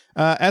still,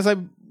 as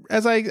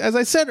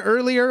I said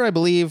earlier, I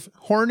believe,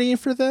 horny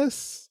for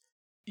this.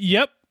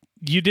 Yep,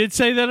 you did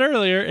say that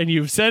earlier, and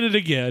you've said it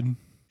again.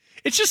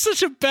 It's just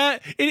such a bad...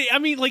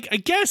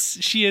 I guess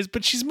she is,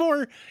 but she's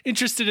more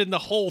interested in the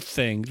whole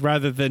thing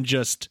rather than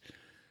just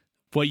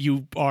what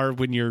you are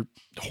when you're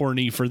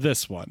horny for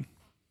this one.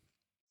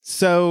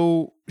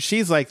 So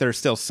she's like, there's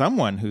still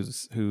someone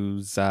who's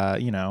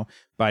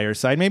by her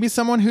side. Maybe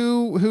someone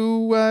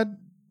who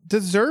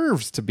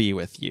deserves to be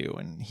with you.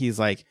 And he's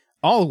like,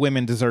 all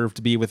women deserve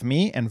to be with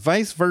me and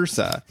vice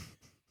versa.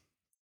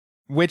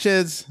 Which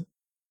is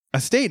a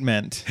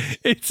statement.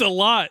 It's a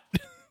lot.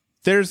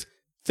 There's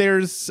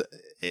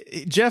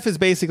Jeff is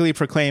basically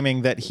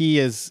proclaiming that he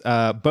is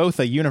both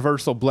a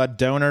universal blood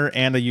donor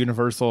and a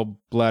universal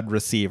blood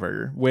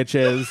receiver, which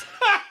is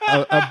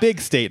a big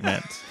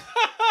statement.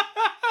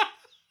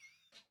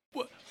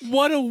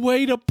 What a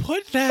way to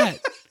put that.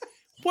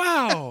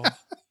 Wow.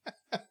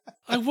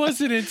 I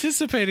wasn't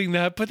anticipating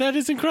that, but that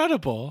is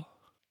incredible.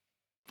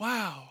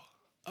 Wow.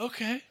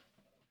 Okay.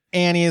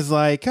 Annie is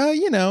like,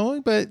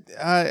 but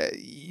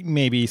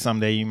maybe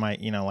someday you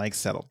might,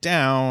 settle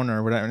down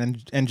or whatever.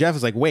 And Jeff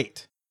is like,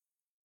 wait,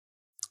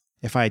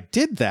 if I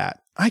did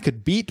that, I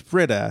could beat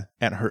Britta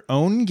at her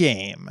own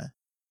game.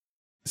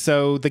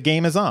 So the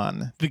game is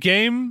on. The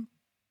game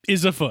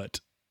is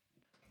afoot.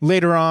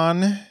 Later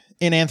on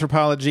in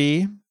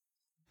anthropology,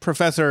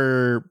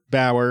 Professor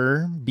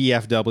Bauer,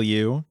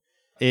 BFW,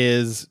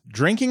 is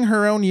drinking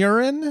her own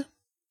urine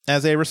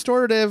as a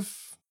restorative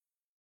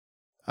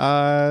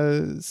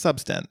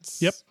substance.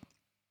 Yep.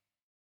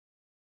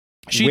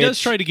 She does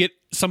try to get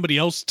somebody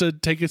else to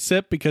take a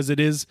sip because it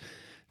is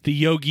the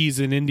yogis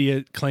in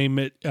India claim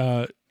it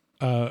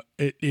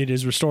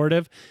is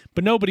restorative,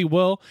 but nobody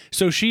will.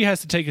 So she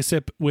has to take a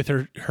sip with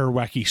her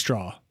wacky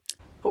straw.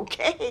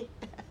 Okay.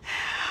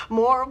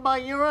 More of my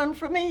urine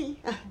for me.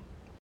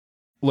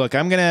 Look,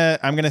 I'm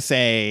gonna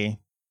say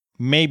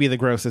maybe the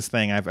grossest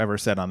thing I've ever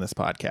said on this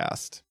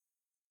podcast.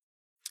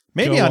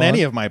 Maybe on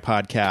any of my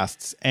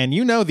podcasts, and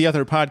the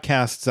other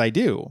podcasts I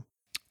do.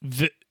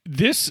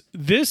 This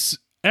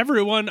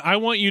everyone, I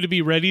want you to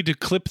be ready to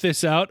clip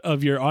this out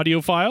of your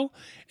audio file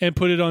and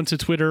put it onto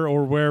Twitter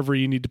or wherever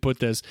you need to put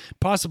this,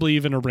 possibly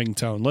even a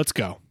ringtone. Let's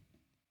go.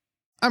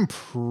 I'm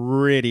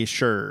pretty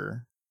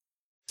sure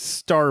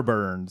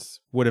Starburns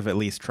would have at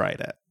least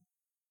tried it.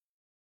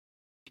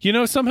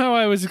 Somehow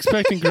I was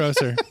expecting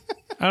grosser.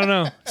 I don't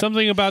know.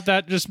 Something about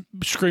that just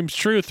screams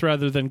truth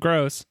rather than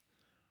gross.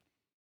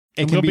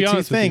 It can be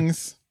two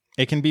things.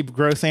 It can be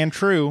gross and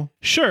true.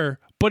 Sure,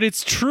 but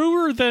it's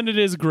truer than it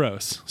is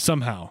gross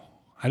somehow.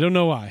 I don't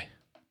know why.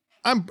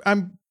 I'm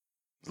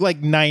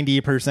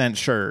 90%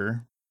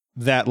 sure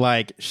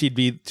that she'd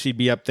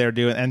be up there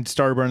doing, and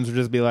Starburns would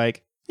just be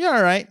like, yeah,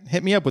 all right,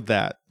 hit me up with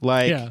that.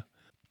 Yeah.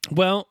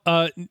 Well,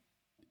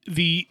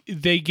 they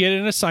get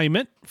an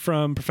assignment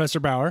from Professor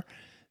Bauer.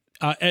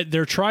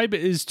 Their tribe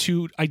is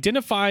to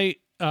identify,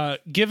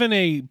 given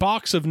a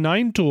box of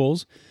 9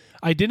 tools,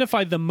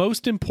 identify the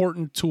most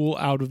important tool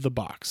out of the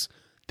box.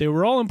 They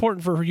were all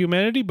important for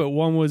humanity, but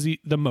one was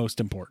the most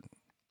important.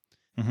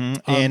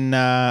 Mm-hmm. In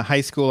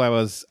high school, I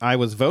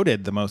was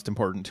voted the most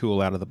important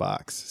tool out of the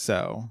box.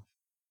 So,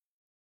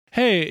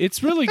 hey,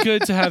 it's really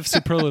good to have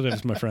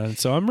superlatives, my friend.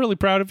 So I'm really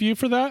proud of you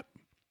for that.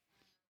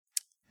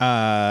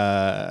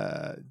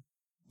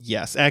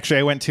 Yes.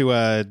 Actually, I went to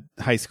a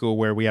high school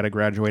where we had a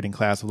graduating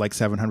class of like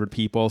 700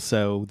 people.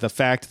 So the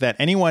fact that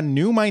anyone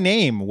knew my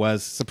name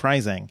was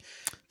surprising.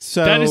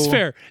 So that is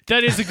fair.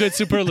 That is a good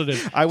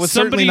superlative. I was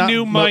Somebody certainly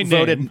knew not my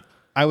voted. name.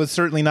 I was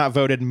certainly not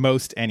voted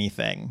most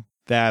anything.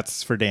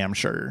 That's for damn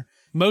sure.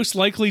 Most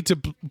likely to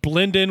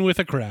blend in with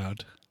a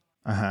crowd.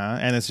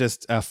 And it's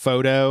just a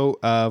photo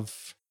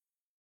of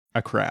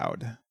a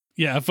crowd.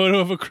 Yeah, a photo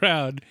of a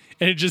crowd.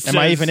 And it just Am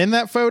I even in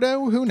that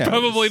photo? Who knows?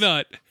 Probably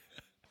not.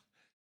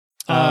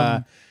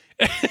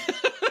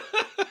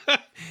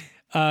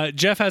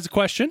 Jeff has a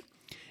question,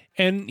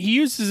 and he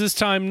uses this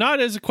time not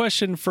as a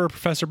question for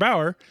Professor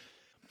Bauer,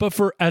 but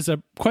as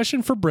a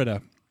question for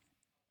Britta.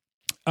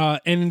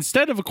 And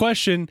instead of a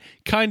question,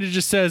 kind of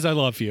just says, "I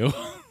love you."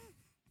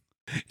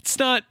 It's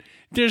not.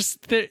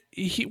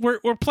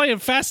 We're playing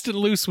fast and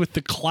loose with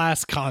the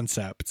class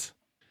concept.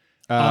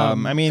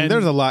 I mean,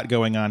 there's a lot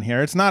going on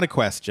here. It's not a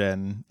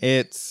question.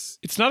 It's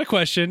not a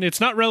question. It's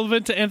not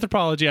relevant to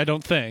anthropology, I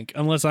don't think,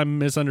 unless I'm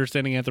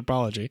misunderstanding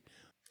anthropology.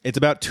 It's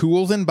about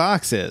tools and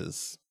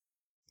boxes,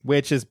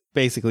 which is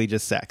basically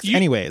just sex.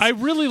 Anyways, I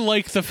really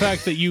like the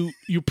fact that you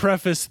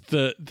prefaced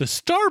the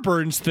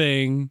Starburns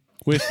thing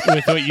with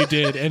what you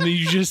did, and then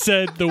you just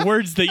said the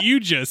words that you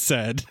just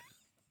said.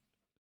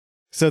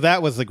 So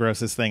that was the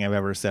grossest thing I've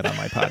ever said on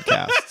my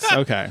podcast.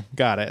 Okay,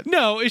 got it.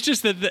 No, it's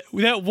just that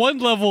one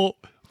level.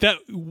 That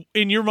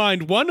in your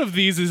mind, one of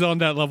these is on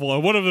that level,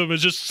 and one of them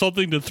is just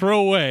something to throw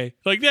away.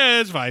 Like, yeah,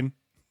 it's fine.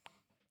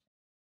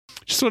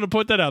 Just want to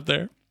put that out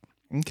there.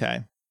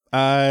 Okay.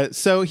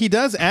 So he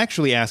does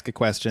actually ask a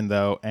question,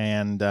 though,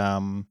 and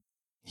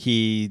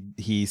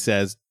he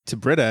says to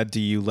Britta, "Do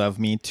you love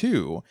me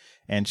too?"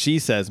 And she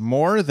says,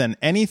 "More than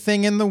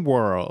anything in the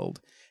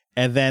world."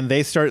 And then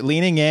they start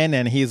leaning in,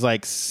 and he's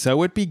like,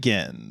 "So it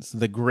begins,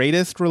 the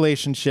greatest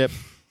relationship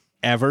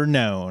ever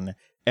known,"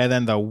 and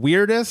then the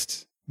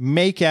weirdest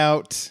make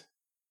out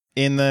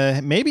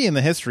maybe in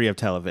the history of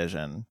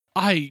television.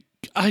 I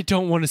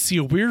don't want to see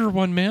a weirder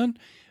one, man.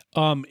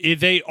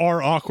 They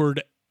are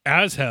awkward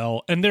as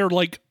hell, and they're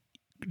like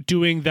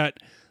doing that.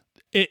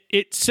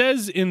 It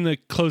says in the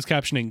closed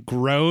captioning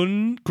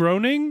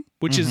groaning,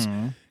 which is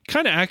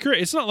kind of accurate.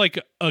 It's not like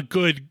a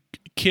good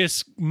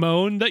kiss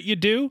moan that you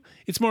do.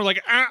 It's more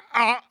like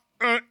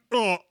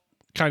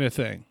kind of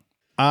thing.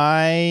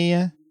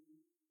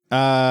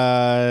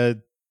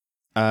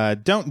 I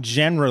don't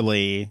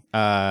generally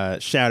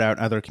shout out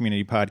other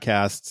community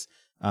podcasts,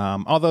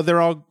 although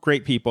they're all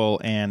great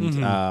people, and it's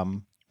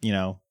all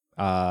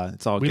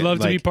we good. love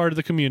to be part of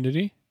the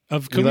community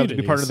of we love to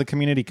be part of the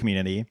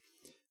community.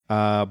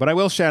 But I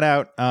will shout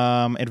out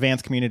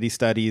Advanced Community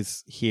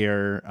Studies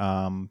here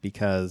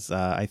because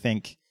I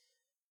think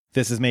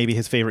this is maybe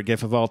his favorite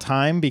GIF of all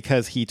time,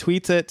 because he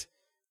tweets it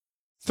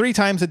 3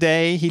 times a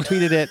day. He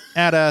tweeted it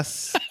at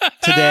us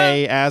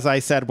today. As I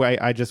said,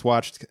 I just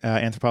watched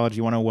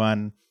Anthropology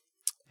 101.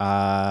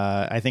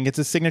 I think it's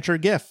a signature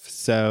GIF.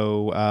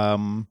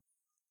 So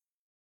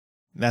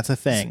that's a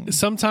thing.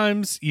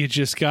 Sometimes you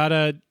just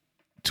gotta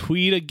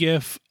tweet a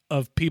GIF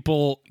of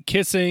people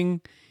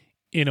kissing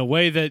in a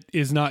way that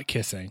is not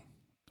kissing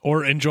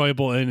or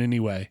enjoyable in any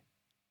way.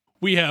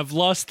 We have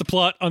lost the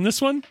plot on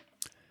this one.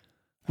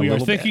 We are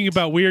thinking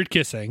about weird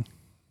kissing.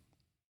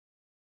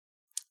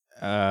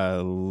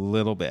 A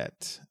little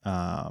bit.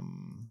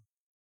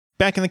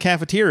 Back in the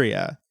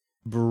cafeteria,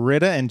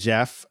 Britta and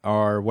Jeff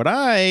are what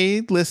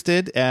I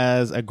listed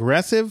as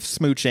aggressive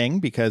smooching,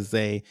 because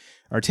they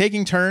are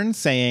taking turns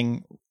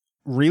saying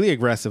really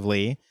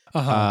aggressively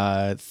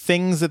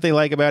things that they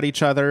like about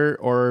each other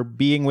or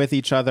being with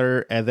each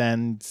other, and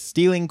then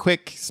stealing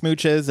quick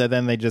smooches, and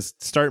then they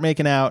just start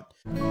making out.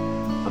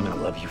 I'm gonna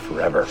love you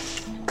forever.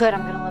 Good,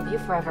 I'm gonna love you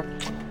forever.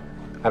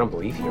 I don't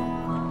believe you.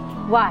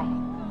 Why?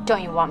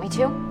 Don't you want me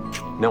to?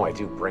 No, I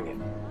do. Bring it.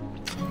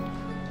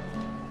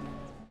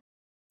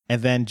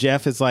 And then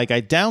Jeff is like,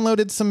 "I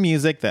downloaded some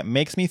music that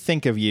makes me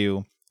think of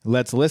you.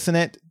 Let's listen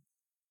it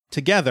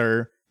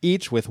together,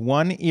 each with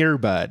one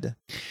earbud."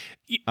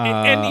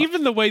 And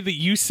even the way that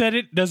you said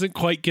it doesn't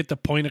quite get the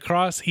point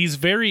across. He's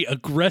very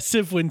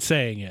aggressive when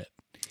saying it.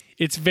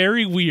 It's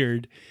very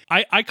weird.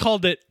 I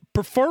called it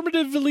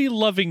performatively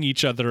loving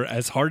each other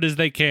as hard as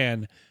they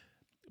can,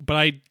 but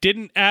I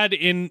didn't add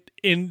in.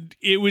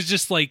 It was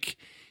just like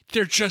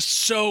they're just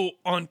so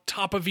on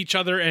top of each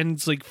other, and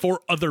it's like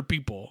for other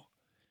people.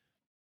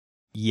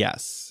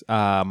 Yes.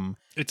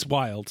 It's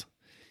wild.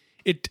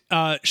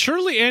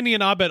 Shirley, Annie,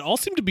 and Abed all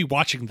seem to be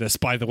watching this,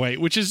 by the way,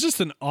 which is just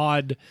an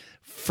odd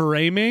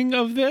framing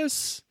of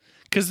this,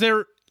 because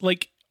they're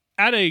like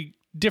at a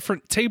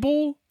different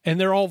table and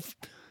they're all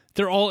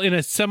in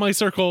a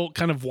semicircle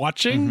kind of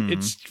watching.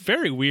 It's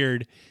very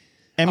weird.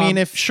 I mean,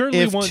 if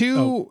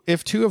two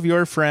of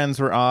your friends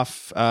were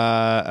off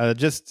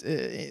just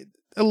a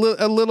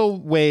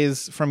little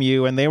ways from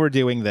you, and they were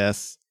doing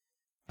this,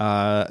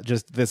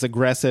 just this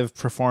aggressive,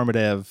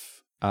 performative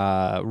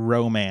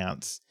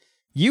romance,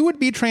 you would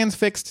be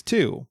transfixed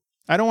too.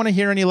 I don't want to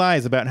hear any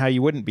lies about how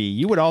you wouldn't be.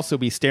 You would also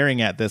be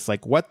staring at this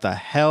like, what the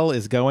hell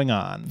is going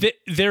on?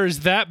 There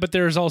is that, but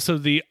there is also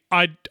the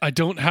I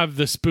don't have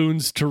the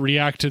spoons to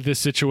react to this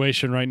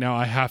situation right now.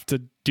 I have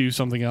to do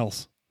something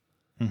else.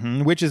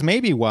 Mm-hmm. Which is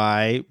maybe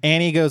why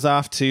Annie goes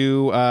off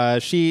to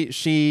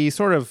she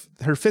sort of,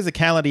 her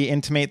physicality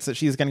intimates that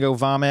she's going to go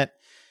vomit,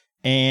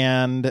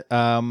 and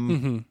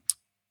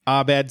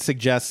Abed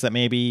suggests that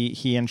maybe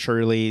he and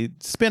Shirley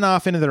spin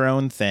off into their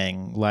own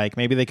thing. Like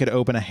maybe they could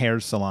open a hair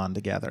salon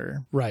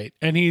together. Right.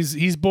 And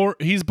he's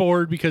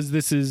bored because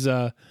this is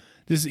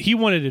he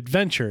wanted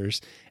adventures,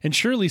 and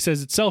Shirley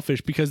says it's selfish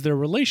because their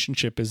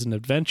relationship is an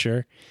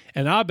adventure,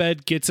 and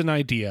Abed gets an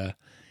idea.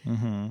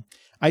 Mm-hmm.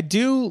 I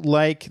do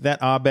like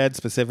that Abed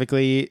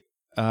specifically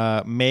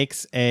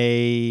makes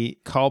a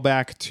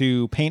callback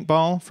to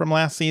paintball from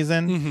last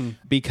season,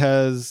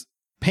 because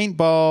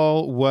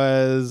paintball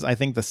was, I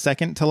think, the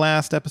second to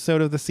last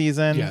episode of the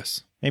season.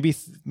 Yes.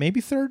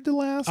 Maybe third to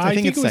last. I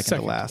think it's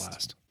second to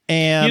last.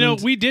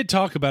 And we did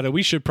talk about it.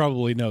 We should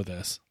probably know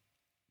this.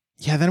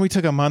 Yeah, then we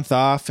took a month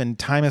off, and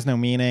time has no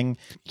meaning.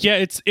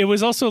 Yeah, it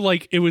was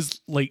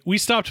like we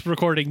stopped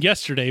recording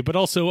yesterday, but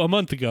also a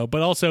month ago,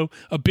 but also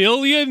a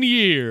billion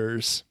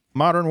years.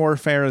 Modern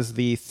Warfare is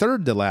the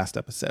third to last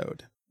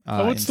episode.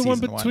 What's the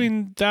one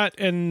between that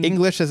and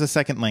English as a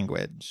second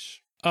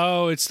language?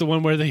 Oh, it's the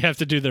one where they have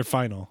to do their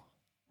final.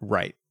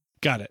 Right.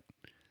 Got it.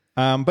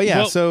 But yeah,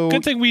 well, so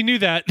good thing we knew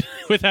that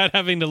without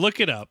having to look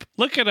it up.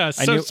 Look at us.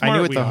 I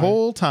knew it the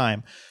whole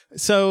time.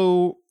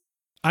 So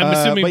I'm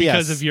assuming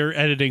because yes. of your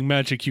editing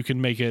magic, you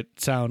can make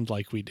it sound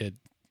like we did.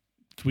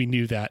 We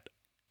knew that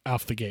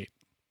off the gate.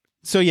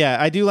 So yeah,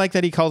 I do like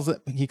that he calls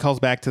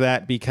back to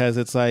that, because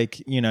it's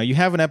like, you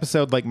have an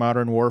episode like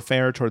Modern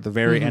Warfare toward the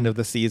very end of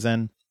the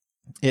season.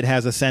 It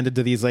has ascended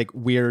to these like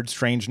weird,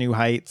 strange new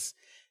heights.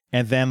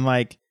 And then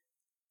like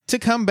to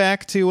come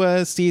back to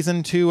a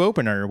season 2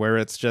 opener where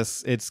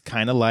it's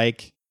kind of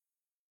like,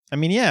 I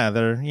mean, yeah,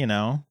 they're,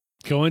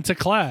 going to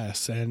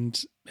class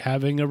and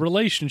having a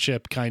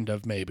relationship kind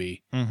of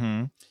maybe.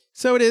 Mm-hmm.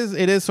 So it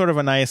is sort of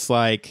a nice,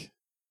 like,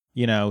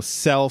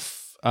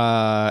 self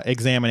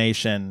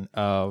examination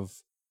of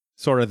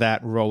sort of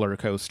that roller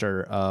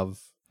coaster of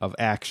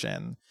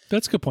action.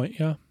 That's a good point.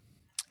 Yeah.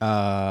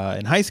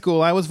 In high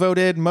school, I was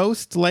voted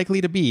most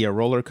likely to be a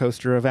roller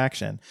coaster of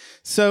action.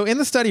 So in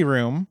the study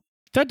room,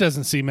 that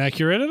doesn't seem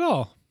accurate at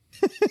all.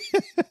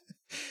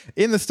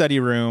 In the study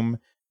room,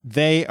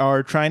 they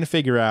are trying to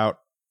figure out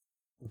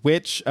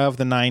which of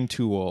the 9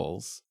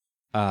 tools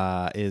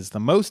is the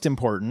most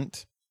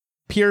important.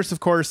 Pierce,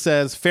 of course,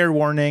 says, "Fair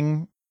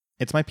warning,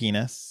 it's my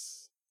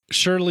penis."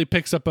 Shirley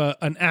picks up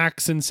an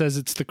axe and says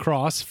it's the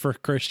cross for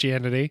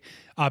Christianity.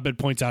 Abed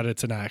points out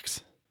it's an axe.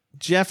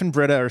 Jeff and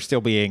Britta are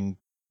still being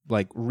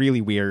like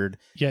really weird.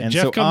 Yeah, and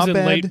Jeff so comes in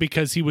Abed, late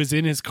because he was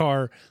in his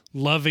car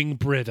loving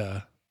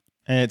Britta.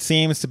 And it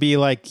seems to be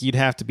like you'd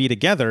have to be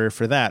together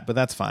for that, but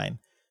that's fine.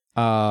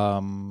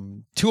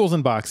 Tools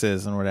and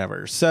boxes and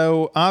whatever.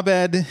 So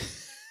Abed,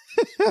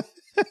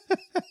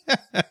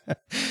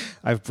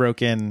 I've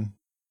broken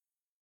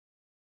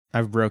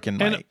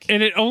Mike.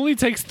 And it only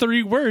takes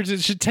 3 words. It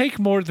should take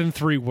more than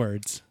 3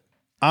 words.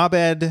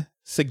 Abed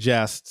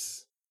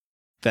suggests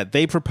that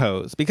they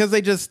propose because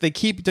they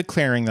keep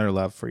declaring their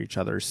love for each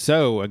other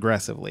so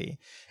aggressively.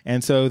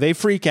 And so they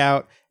freak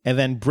out, and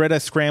then Britta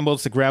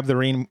scrambles to grab the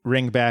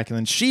ring back, and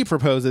then she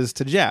proposes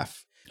to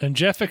Jeff. And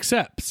Jeff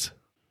accepts.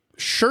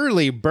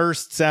 Shirley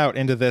bursts out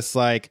into this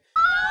like,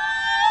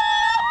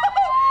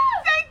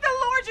 thank the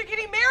Lord you're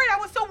getting married. I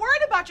was so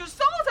worried about your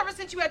souls ever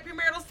since you had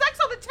premarital sex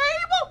on the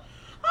table.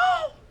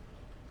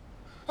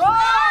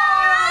 Awesome!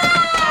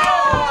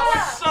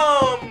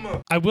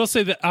 I will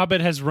say that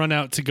Abed has run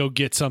out to go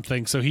get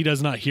something, so he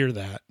does not hear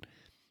that.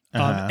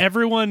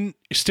 Everyone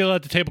still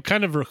at the table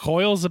kind of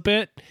recoils a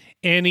bit.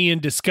 Annie in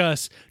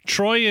disgust,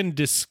 Troy in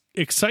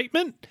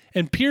excitement,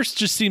 and Pierce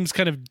just seems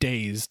kind of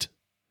dazed.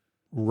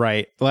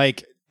 Right.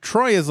 Like,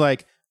 Troy is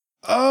like,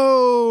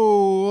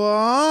 oh,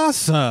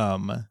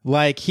 awesome.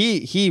 Like,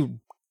 he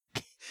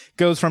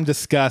goes from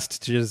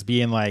disgust to just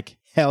being like,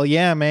 hell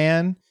yeah,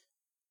 man.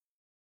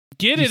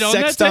 Get it on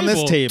that table. On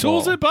this table.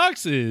 Tools and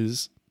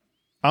boxes.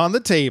 On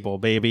the table,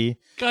 baby.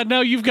 God,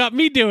 now you've got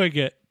me doing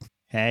it.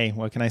 Hey,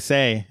 what can I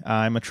say?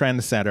 I'm a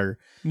trendsetter.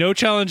 No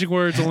challenging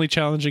words, only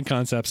challenging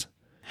concepts.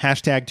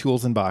 Hashtag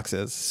tools and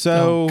boxes.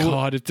 So, oh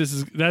God,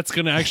 that's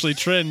going to actually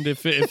trend.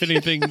 If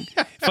anything,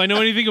 if I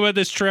know anything about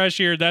this trash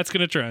here, that's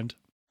going to trend.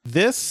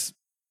 This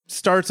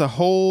starts a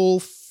whole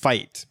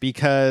fight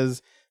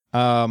because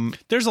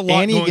there's a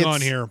lot going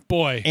on here.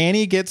 Boy,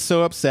 Annie gets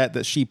so upset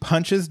that she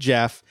punches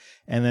Jeff,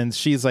 and then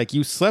she's like,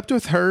 "You slept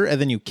with her,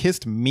 and then you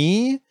kissed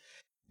me."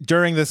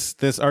 During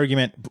this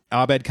argument,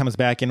 Abed comes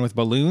back in with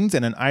balloons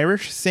and an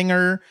Irish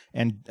singer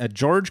and a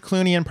George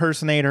Clooney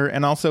impersonator,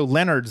 and also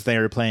Leonard's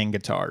there playing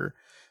guitar.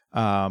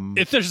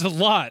 If there's a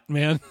lot,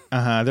 man.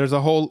 There's a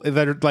whole,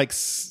 they're like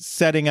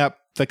setting up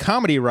the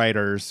comedy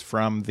writers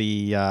from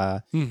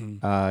the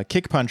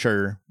Kick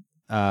Puncher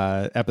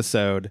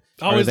episode.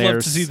 Always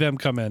love to see them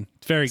come in.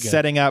 It's very good.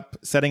 Setting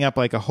up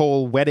like a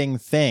whole wedding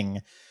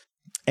thing.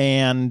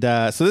 And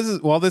so this is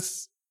while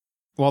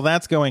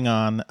that's going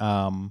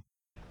on.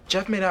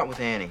 Jeff made out with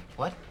Annie.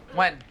 What?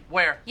 When?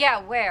 Where?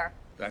 Yeah, where?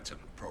 That's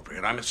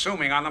inappropriate. I'm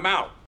assuming on the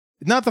mouth.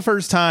 Not the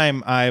first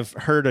time I've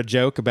heard a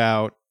joke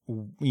about,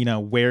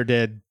 where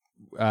did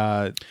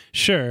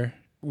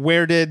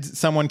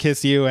someone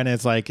kiss you? And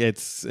it's like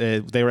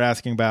they were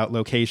asking about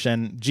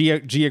location,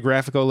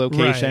 geographical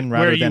location,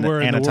 right, rather than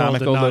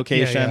anatomical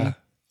location. Yeah.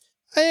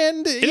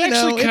 And it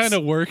actually kind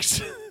of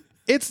works.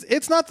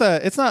 It's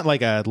not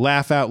like a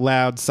laugh out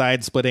loud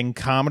side splitting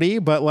comedy,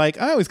 but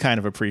like I always kind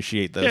of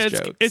appreciate those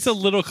jokes. It's a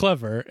little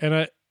clever,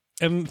 and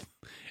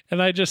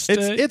I just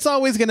it's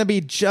always going to be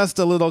just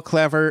a little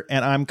clever,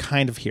 and I'm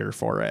kind of here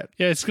for it.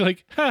 Yeah, it's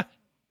like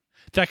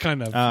that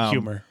kind of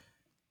humor.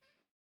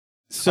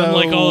 So,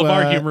 unlike all of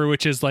our humor,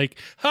 which is like,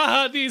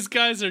 these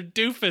guys are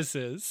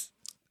doofuses.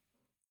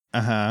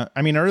 I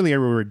mean,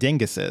 earlier we were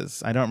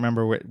dinguses. I don't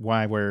remember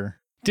why we're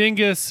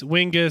dingus,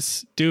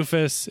 wingus,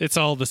 doofus. It's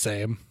all the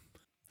same.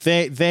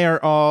 They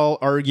are all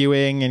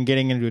arguing and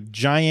getting into a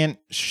giant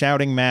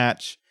shouting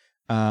match,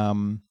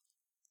 and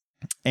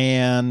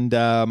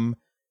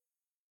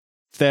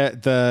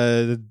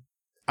the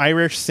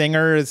Irish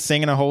singer is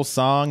singing a whole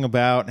song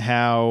about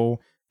how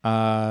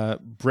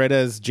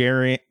Britta's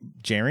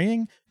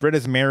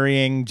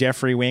marrying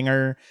Jeffrey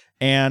Winger.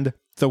 And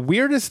the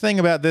weirdest thing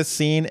about this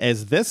scene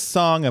is this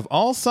song, of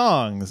all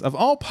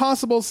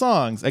possible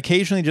songs,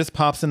 occasionally just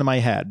pops into my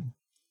head.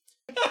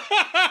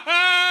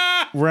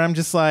 Where I'm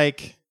just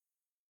like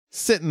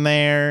sitting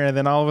there, and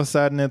then all of a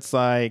sudden it's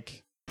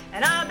like,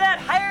 and I bet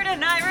hired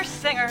an Irish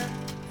singer.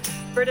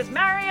 Britta's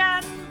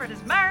marrying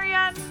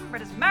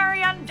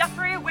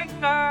Jeffrey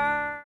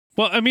Winger.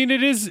 Well, I mean,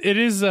 it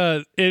is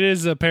a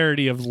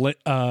parody of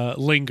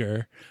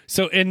Linger.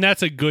 So, and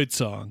that's a good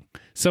song.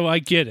 So I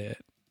get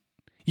it.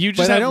 You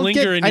just have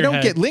Linger in your head. I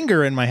don't get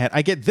Linger in my head.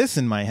 I get this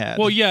in my head.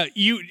 Well, yeah,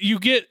 you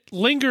get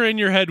Linger in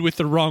your head with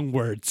the wrong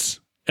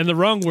words. And the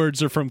wrong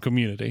words are from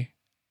Community.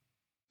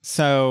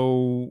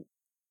 So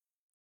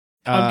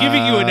I'm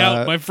giving you an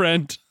out, my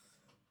friend.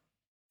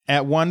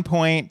 At one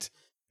point,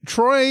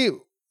 Troy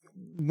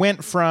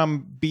went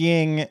from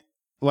being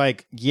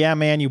like, yeah,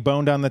 man, you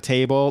boned on the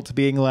table, to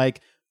being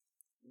like,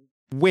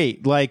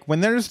 wait, like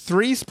when there's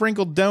 3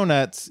 sprinkled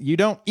donuts, you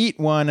don't eat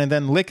one and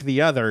then lick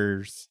the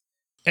others.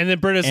 And then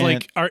Britta's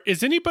like,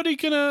 is anybody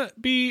going to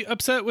be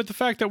upset with the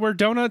fact that we're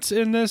donuts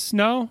in this?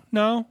 No.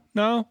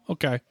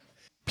 Okay.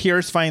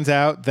 Pierce finds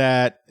out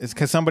that it's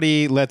because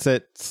somebody lets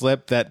it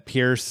slip that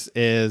Pierce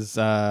is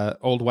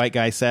old white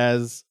man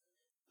says.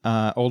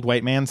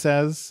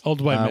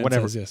 Old white man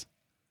says, yes.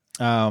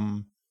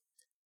 And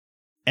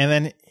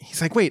then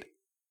he's like, wait,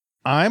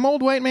 I'm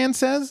old white man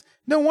says?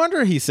 No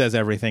wonder he says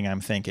everything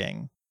I'm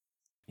thinking.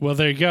 Well,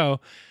 there you go.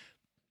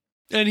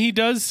 And he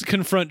does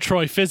confront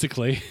Troy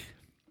physically.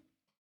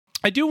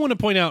 I do want to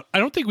point out, I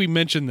don't think we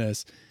mentioned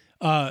this.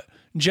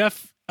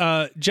 Jeff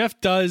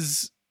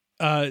does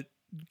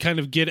kind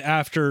of get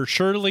after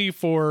Shirley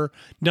for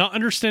not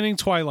understanding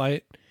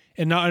Twilight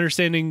and not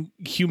understanding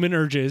human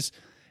urges,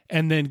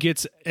 and then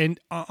gets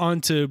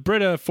onto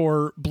Britta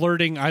for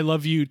blurting "I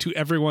love you" to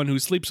everyone who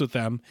sleeps with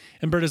them.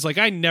 And Britta's like,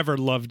 "I never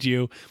loved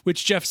you,"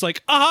 which Jeff's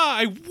like,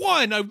 "Aha, I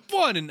won,"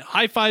 and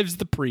high fives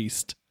the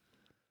priest.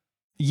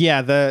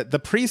 Yeah,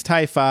 the priest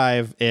high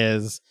five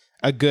is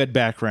a good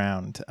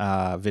background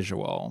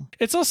visual.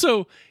 It's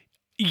also,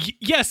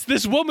 yes,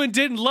 this woman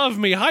didn't love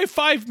me. High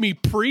five me,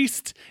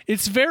 priest.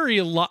 It's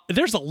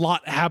there's a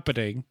lot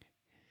happening.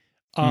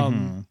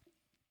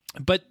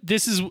 But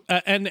this is,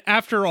 and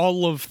after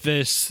all of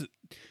this,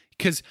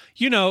 because,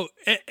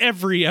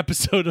 every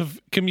episode of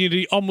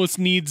Community almost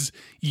needs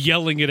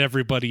yelling at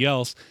everybody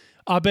else.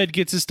 Abed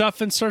gets his stuff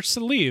and starts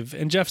to leave.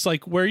 And Jeff's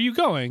like, "Where are you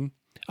going?"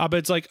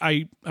 Abed's like,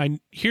 I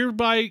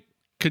hereby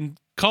can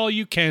call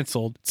you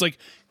canceled. It's like,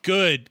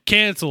 good,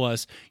 cancel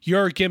us.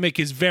 Your gimmick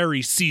is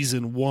very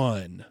season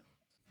 1.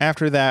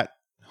 After that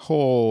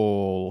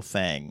whole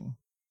thing,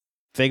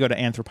 they go to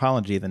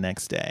Anthropology the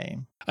next day.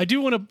 I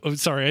do want to,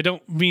 sorry, I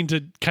don't mean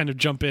to kind of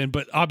jump in,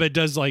 but Abed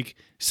does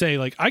say,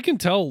 I can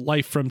tell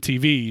life from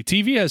TV.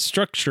 TV has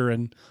structure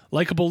and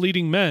likable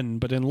leading men,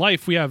 but in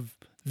life we have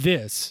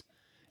this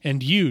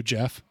and you,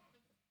 Jeff,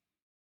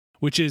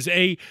 which is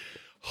a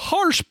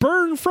harsh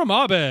burn from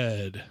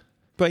Abed.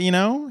 But,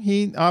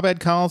 Abed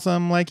calls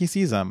him like he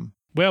sees him.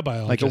 Whale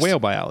biologist. Like a whale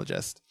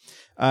biologist.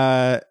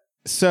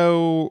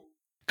 So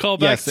call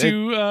back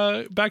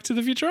to Back to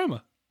the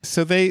Futurama.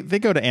 So they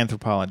go to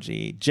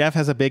Anthropology. Jeff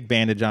has a big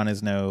bandage on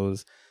his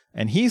nose,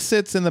 and he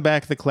sits in the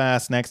back of the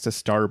class next to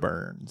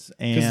Starburns.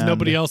 Because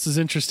nobody else is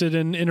interested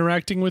in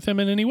interacting with him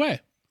in any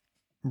way.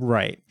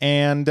 Right.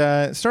 And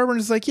Starburns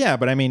is like, yeah,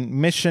 but I mean,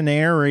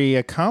 missionary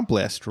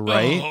accomplished,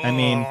 right? I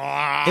mean,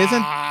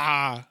 isn't...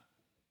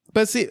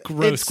 But see,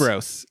 gross. It's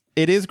gross.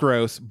 It is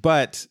gross,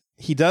 but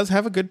he does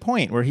have a good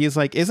point where he's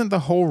like, isn't the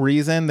whole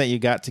reason that you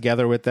got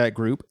together with that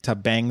group to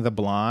bang the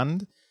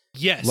blonde?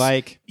 Yes.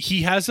 Like,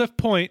 he has a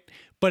point,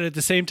 but at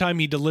the same time,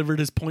 he delivered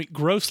his point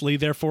grossly.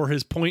 Therefore,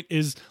 his point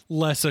is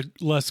less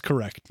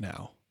correct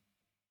now.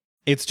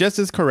 It's just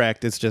as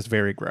correct. It's just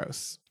very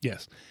gross.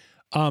 Yes.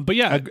 But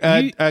yeah,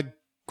 a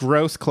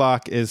gross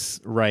clock is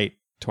right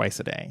twice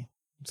a day.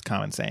 It's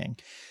common saying.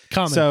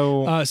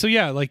 Common. So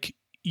yeah, like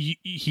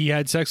he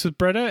had sex with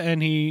Britta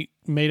and he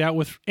made out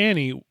with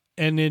Annie,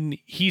 and then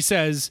he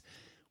says,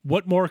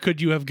 "What more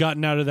could you have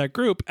gotten out of that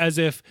group?" As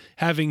if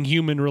having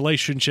human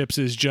relationships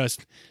is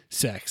just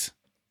sex.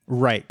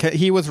 Right.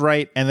 He was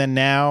right, and then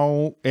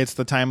now it's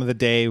the time of the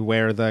day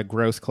where the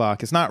gross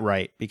clock is not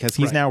right because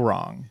he's now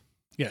wrong.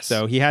 Yes.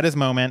 So he had his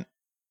moment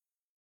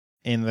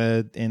in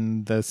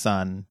the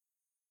sun,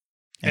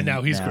 and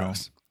now he's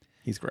gross.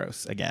 He's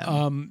gross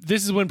again.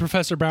 This is when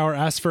Professor Bauer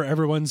asks for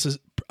everyone's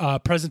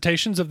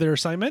presentations of their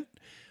assignment,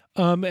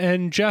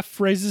 and Jeff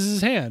raises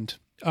his hand.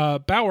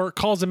 Bauer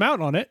calls him out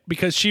on it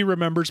because she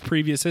remembers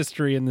previous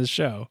history in this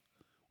show,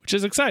 which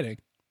is exciting.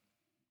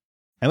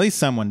 At least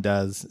someone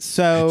does.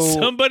 So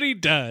somebody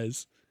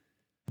does.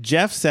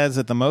 Jeff says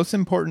that the most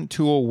important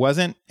tool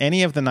wasn't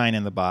any of the 9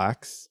 in the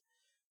box.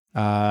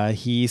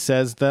 He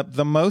says that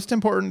the most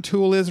important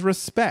tool is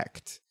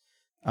respect,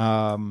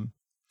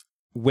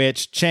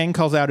 which Chang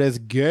calls out as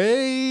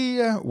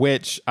gay,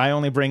 which I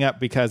only bring up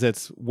because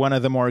it's one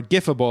of the more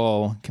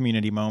gifable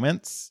community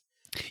moments.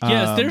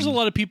 Yes, there's a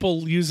lot of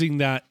people using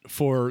that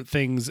for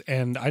things,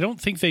 and I don't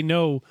think they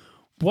know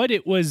what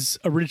it was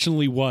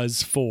originally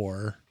was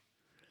for.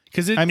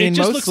 Because it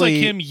just looks like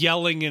him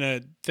yelling in a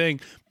thing,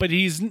 but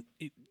he's,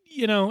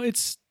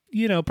 it's,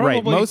 probably.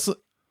 Right.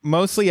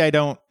 Mostly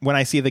when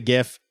I see the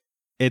GIF,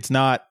 it's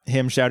not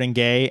him shouting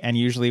gay. And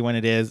usually when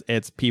it is,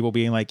 it's people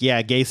being like,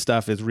 yeah, gay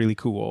stuff is really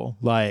cool.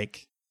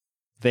 Like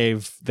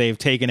they've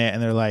taken it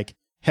and they're like,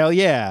 hell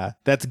yeah,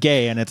 that's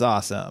gay and it's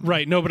awesome.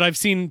 Right. No, but I've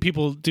seen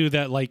people do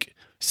that. Like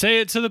say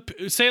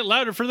it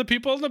louder for the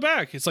people in the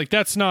back. It's like,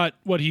 that's not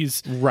what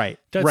he's right.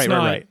 That's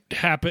not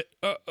happen.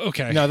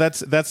 Okay. No,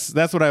 that's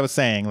what I was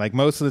saying. Like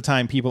most of the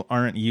time people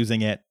aren't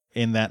using it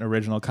in that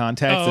original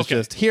context. Oh, okay.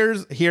 It's just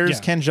here's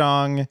Ken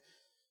Jeong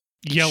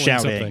yelling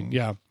shouting. Something.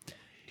 Yeah.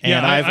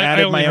 And I've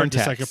added my own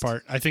text. The second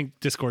part. I think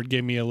Discord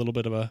gave me a little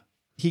bit of a.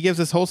 He gives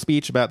this whole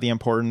speech about the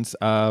importance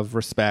of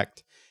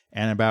respect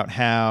and about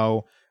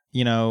how,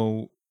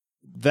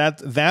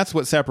 that's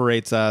what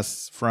separates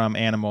us from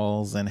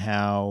animals and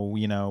how,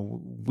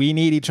 we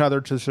need each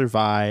other to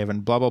survive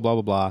and blah, blah, blah,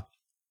 blah, blah.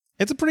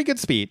 It's a pretty good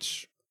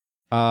speech.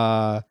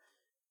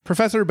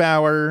 Professor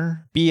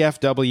Bauer,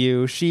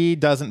 BFW, she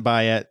doesn't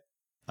buy it.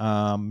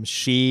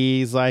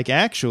 She's like,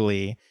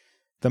 actually,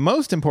 the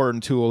most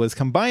important tool is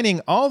combining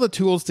all the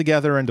tools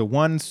together into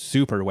one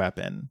super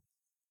weapon.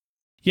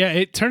 Yeah,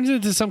 it turns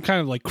into some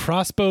kind of like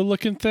crossbow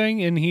looking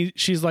thing. And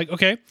she's like,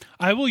 okay,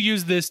 I will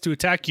use this to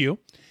attack you.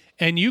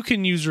 And you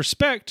can use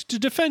respect to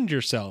defend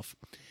yourself.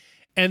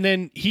 And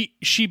then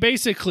she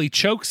basically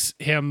chokes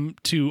him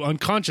to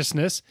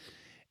unconsciousness.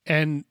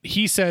 And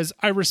he says,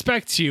 I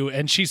respect you.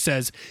 And she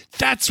says,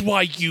 that's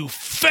why you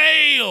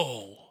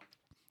fail.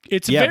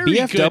 It's very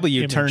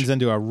BFW good turns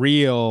into a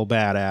real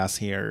badass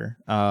here.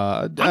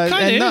 I'm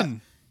kind of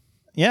in.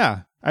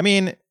 Yeah. I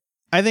mean,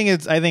 I think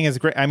it's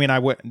great. I mean,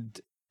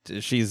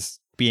 she's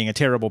being a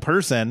terrible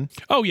person.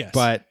 Oh, yes.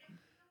 But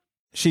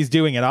she's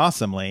doing it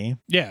awesomely.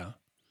 Yeah.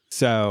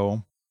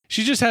 So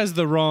she just has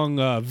the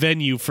wrong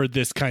venue for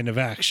this kind of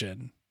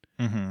action.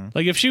 Mm-hmm.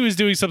 Like if she was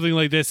doing something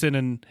like this in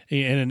an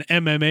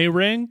MMA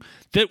ring,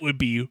 that would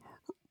be.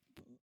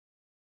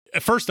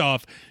 First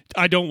off,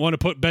 I don't want to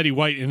put Betty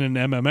White in an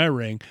MMA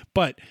ring,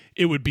 but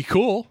it would be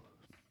cool.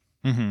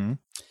 Mm-hmm.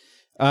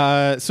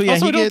 So yeah.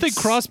 Also, I don't think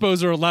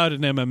crossbows are allowed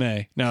in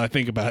MMA. Now I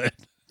think about it.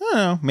 I don't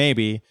know,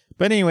 maybe.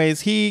 But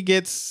anyways, he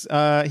gets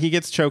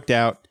choked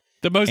out.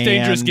 The most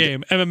dangerous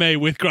game, MMA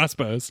with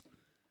crossbows.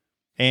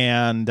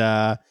 And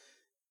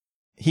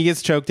he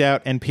gets choked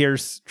out, and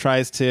Pierce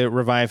tries to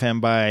revive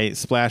him by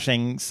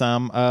splashing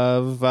some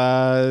of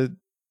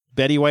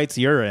Betty White's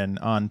urine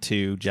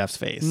onto Jeff's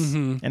face.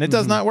 Mm-hmm, and it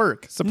does not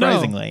work,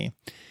 surprisingly.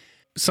 No.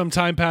 Some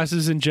time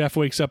passes, and Jeff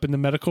wakes up in the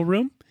medical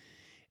room.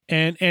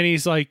 And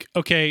he's like,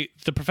 okay,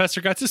 the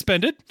professor got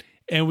suspended,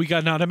 and we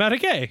got an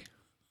automatic A.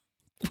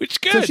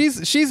 Which good.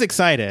 So she's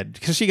excited,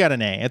 because she got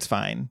an A. It's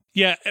fine.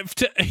 Yeah.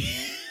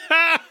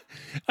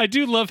 I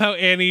do love how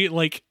Annie,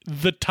 like,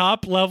 the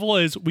top level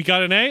is, we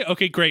got an A?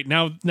 Okay, great.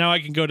 Now I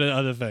can go to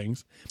other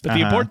things. But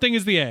the important thing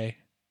is the A.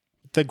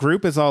 The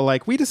group is all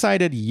like, we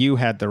decided you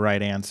had the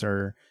right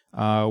answer.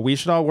 We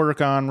should all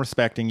work on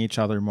respecting each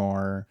other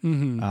more.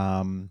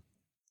 Mm-hmm.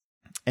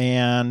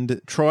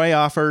 And Troy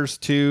offers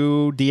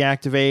to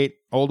deactivate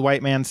Old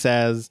White Man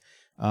Says,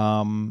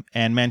 and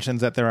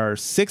mentions that there are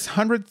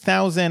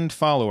 600,000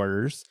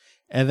 followers.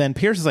 And then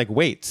Pierce is like,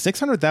 wait,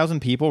 600,000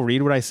 people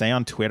read what I say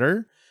on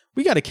Twitter?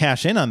 We got to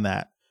cash in on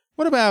that.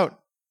 What about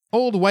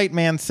Old White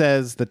Man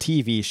Says, the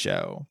TV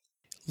show?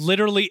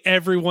 Literally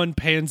everyone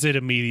pans it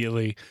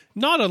immediately.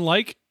 Not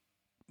unlike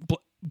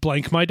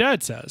blank my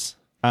dad says.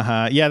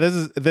 Yeah,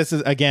 this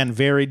is again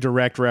very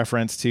direct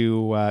reference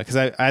to because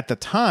at the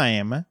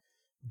time,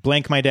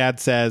 blank my dad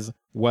says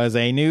was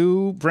a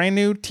brand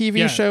new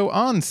TV show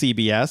on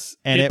CBS,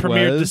 and it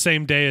premiered was the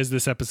same day as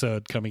this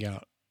episode coming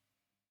out.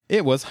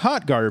 It was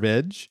hot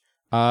garbage.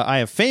 I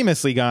have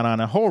famously gone on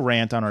a whole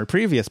rant on our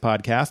previous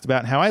podcast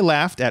about how I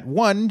laughed at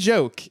one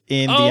joke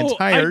in the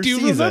entire season.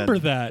 I do remember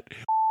that.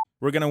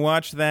 We're going to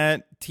watch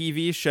that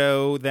TV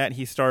show that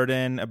he starred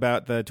in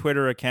about the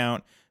Twitter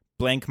account,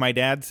 Blank My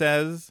Dad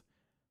Says.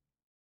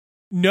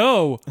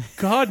 No.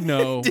 God,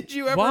 no. Did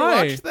you ever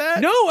Why? watch that?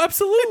 No,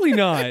 absolutely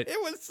not.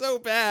 It was so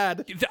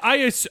bad.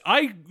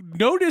 I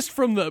noticed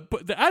from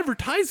the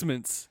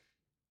advertisements.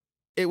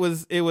 It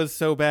was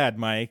so bad,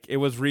 Mike. It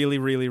was really,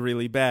 really,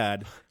 really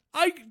bad.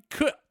 I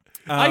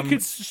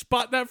could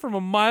spot that from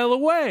a mile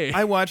away.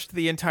 I watched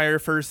the entire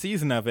first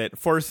season of it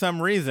for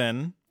some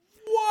reason.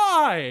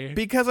 Why?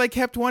 Because I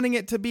kept wanting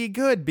it to be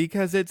good.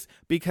 Because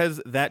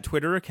that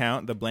Twitter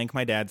account, the Blank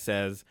My Dad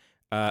Says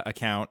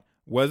account,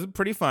 was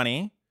pretty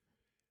funny.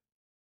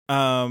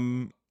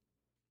 I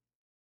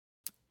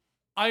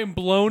am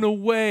blown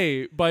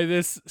away by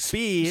this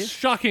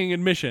shocking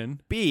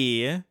admission.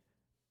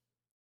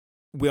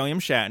 William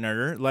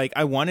Shatner. Like,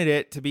 I wanted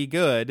it to be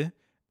good,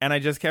 and I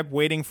just kept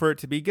waiting for it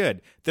to be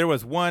good. There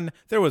was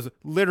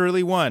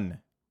literally one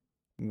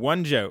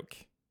joke.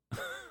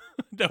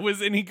 That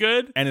was any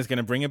good? And it's going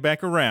to bring it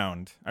back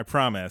around. I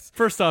promise.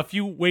 First off,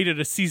 you waited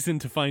a season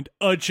to find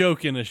a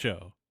joke in a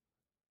show.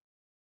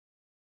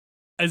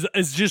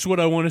 As just what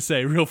I want to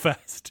say real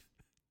fast.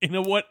 In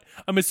what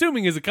I'm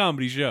assuming is a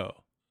comedy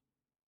show.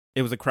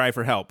 It was a cry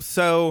for help.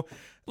 So,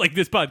 like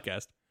this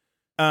podcast.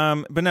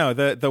 But no,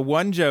 the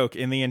one joke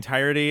in the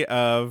entirety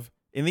of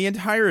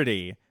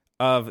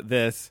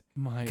this,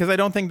 because I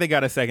don't think they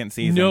got a second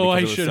season. No, because I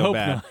it was should so hope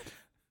bad. not.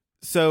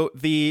 So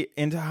the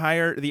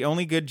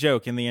only good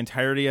joke in the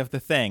entirety of the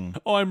thing.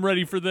 Oh, I'm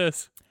ready for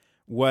this.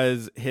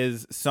 Was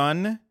his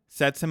son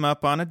sets him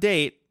up on a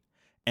date,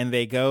 and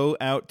they go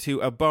out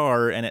to a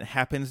bar, and it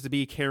happens to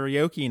be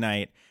karaoke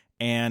night.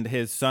 And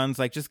his son's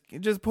like, just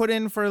put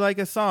in for like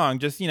a song,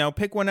 just,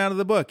 pick one out of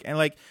the book. And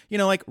like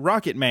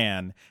Rocket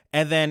Man.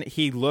 And then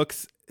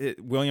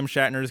William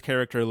Shatner's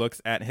character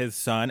looks at his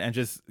son and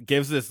just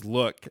gives this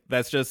look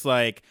that's just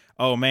like,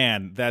 oh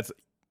man, that's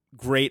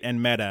great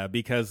and meta,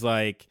 because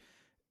like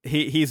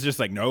he's just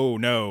like,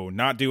 no,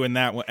 not doing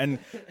that one. And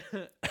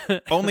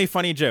only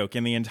funny joke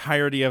in the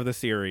entirety of the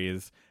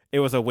series.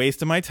 It was a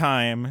waste of my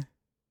time,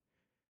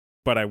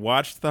 but I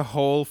watched the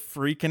whole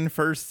freaking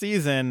first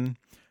season.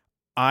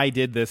 I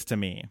did this to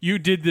me. You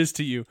did this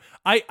to you.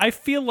 I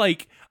feel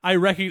like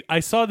I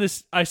saw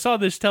this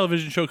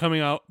television show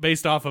coming out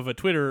based off of a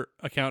Twitter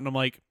account, and I'm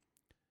like,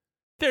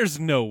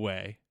 there's no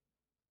way.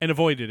 And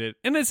avoided it.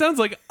 And it sounds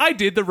like I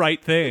did the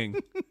right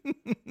thing.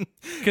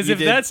 Because if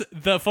that's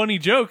the funny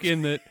joke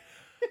in that,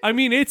 I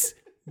mean, it's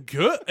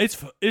good.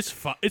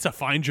 It's a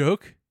fine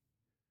joke.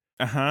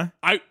 Uh-huh.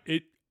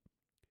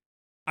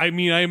 I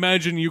mean, I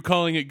imagine you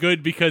calling it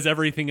good because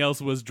everything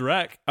else was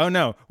Drek. Oh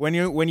no! When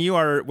you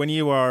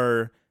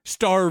are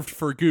starved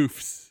for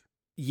goofs.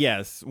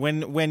 Yes,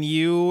 when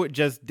you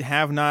just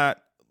have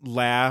not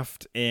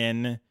laughed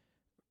in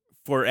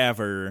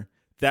forever,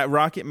 that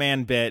Rocket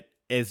Man bit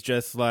is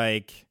just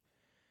like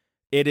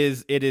it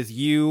is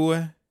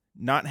you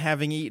not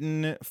having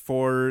eaten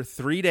for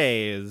 3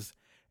 days,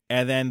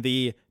 and then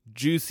the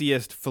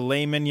juiciest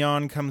filet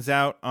mignon comes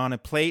out on a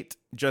plate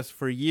just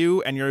for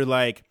you, and you're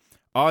like,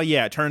 oh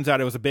yeah, it turns out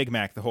it was a Big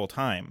Mac the whole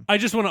time. I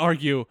just want to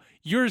argue.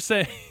 You're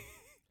saying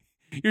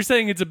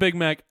it's a Big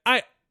Mac.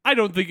 I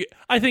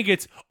think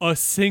it's a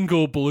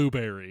single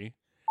blueberry.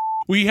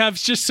 We have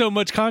just so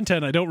much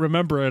content, I don't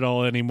remember it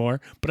all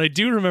anymore, but I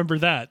do remember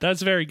that.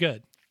 That's very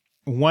good.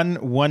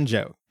 One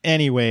joke.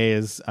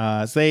 Anyways,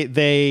 so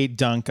they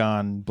dunk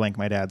on Blank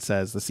My Dad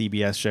Says, the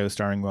CBS show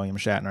starring William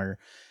Shatner.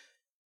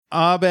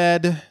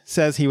 Abed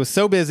says he was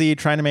so busy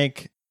trying to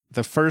make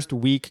the first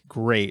week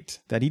great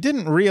that he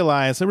didn't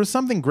realize there was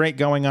something great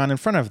going on in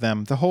front of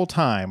them the whole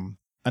time.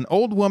 An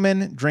old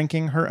woman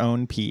drinking her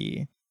own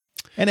pee.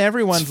 And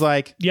everyone's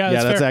like, yeah,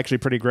 that's actually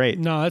pretty great.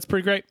 No, that's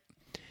pretty great.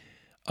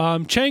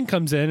 Chang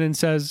comes in and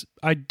says,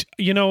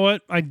 you know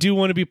what? I do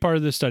want to be part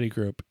of the study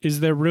group. Is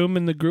there room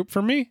in the group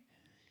for me?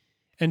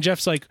 And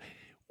Jeff's like,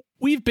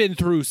 we've been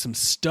through some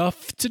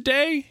stuff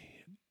today.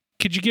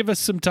 Could you give us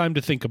some time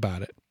to think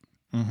about it?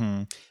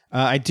 Mm-hmm.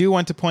 I do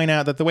want to point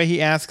out that the way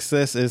he asks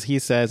this is he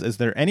says, is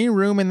there any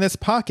room in this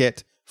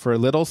pocket for a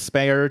little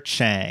spare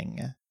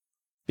Chang?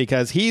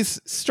 Because he's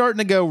starting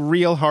to go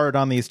real hard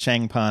on these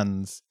Chang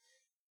puns.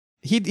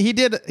 He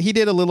did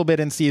a little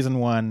bit in season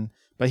 1,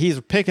 but he's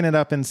picking it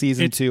up in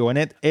season 2, and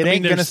it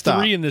ain't going to stop.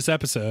 There's 3 in this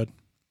episode.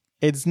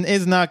 It's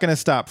not going to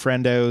stop,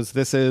 friendos.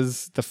 This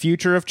is the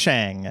future of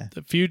Chang.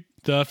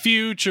 The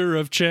future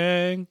of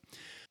Chang.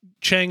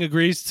 Chang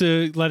agrees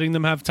to letting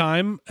them have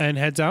time and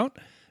heads out.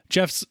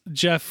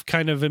 Jeff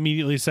kind of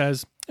immediately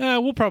says,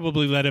 we'll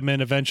probably let him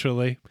in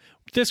eventually.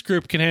 This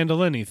group can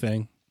handle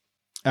anything.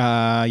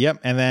 Yep.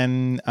 And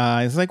then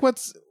it's like,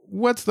 what's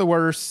the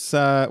worst?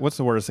 What's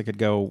the worst that could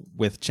go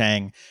with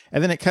Chang?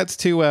 And then it cuts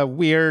to a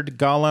weird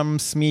Gollum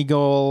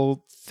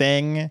Smeagol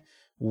thing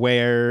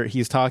where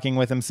he's talking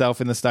with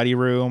himself in the study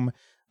room.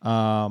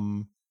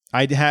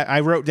 I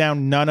wrote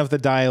down none of the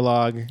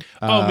dialogue.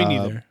 Me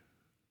neither.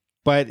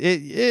 But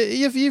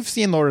if you've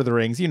seen Lord of the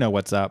Rings, you know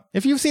what's up.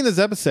 If you've seen this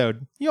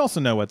episode, you also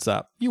know what's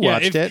up. You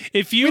watched it.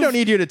 We don't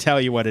need you to tell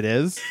you what it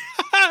is.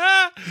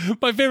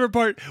 My favorite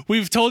part,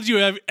 we've told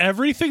you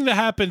everything that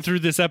happened through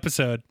this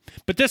episode.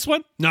 But this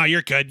one, no,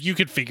 you're good. You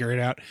could figure it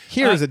out.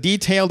 Here is a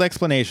detailed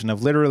explanation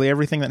of literally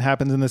everything that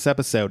happens in this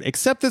episode,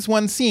 except this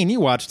one scene. You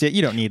watched it.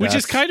 You don't need Which us.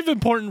 is kind of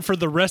important for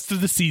the rest of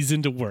the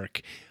season to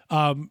work.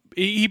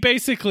 He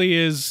basically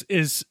is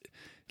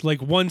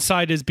like one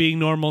side is being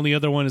normal and the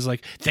other one is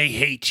like, they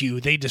hate you.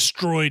 They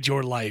destroyed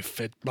your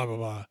life. Blah, blah,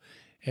 blah.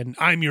 And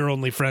I'm your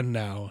only friend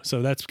now.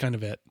 So that's kind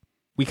of it.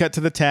 We cut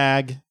to the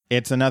tag.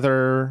 It's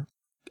another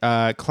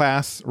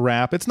class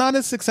rap. It's not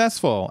as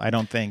successful, I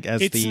don't think,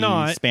 as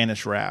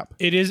Spanish rap.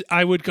 It is.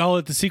 I would call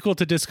it the sequel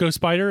to Disco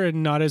Spider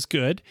and not as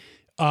good.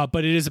 But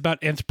it is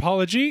about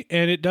anthropology.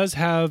 And it does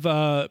have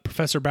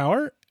Professor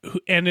Bauer.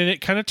 And then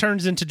it kind of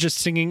turns into just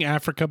singing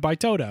Africa by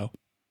Toto.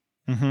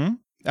 Mm-hmm.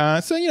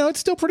 So, it's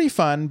still pretty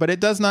fun, but it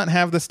does not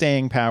have the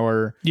staying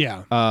power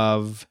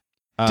of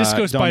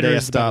Disco Spider Donde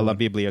is está la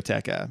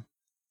biblioteca.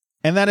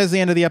 And that is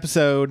the end of the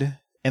episode.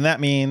 And that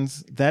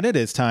means that it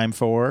is time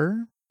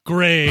for...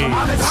 Grade.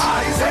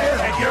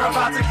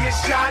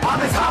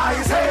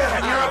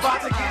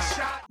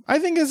 I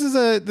think this is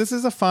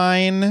a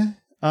fine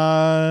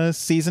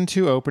season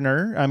 2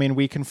 opener. I mean,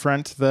 we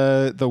confront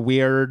the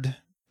weird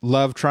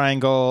love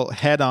triangle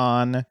head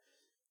on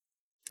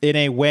in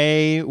a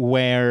way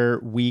where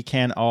we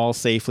can all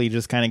safely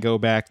just kind of go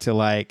back to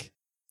like,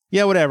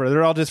 yeah, whatever.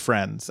 They're all just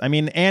friends. I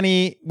mean,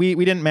 Annie, we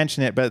didn't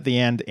mention it, but at the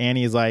end,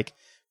 Annie is like,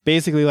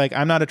 basically like,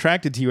 I'm not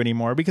attracted to you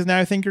anymore because now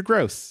I think you're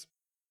gross.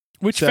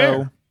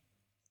 Fair.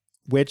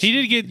 Which he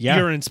did get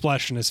urine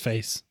splash in his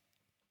face.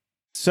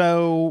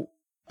 So,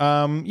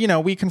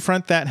 we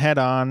confront that head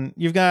on.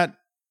 You've got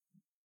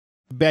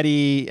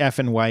Betty F.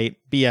 and White,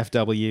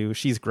 BFW.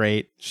 She's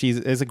great.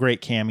 Is a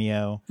great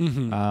cameo.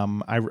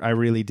 Mm-hmm. I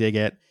really dig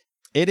it.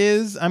 It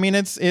is. I mean,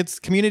 it's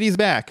Community's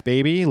back,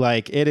 baby.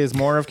 Like it is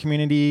more of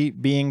Community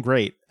being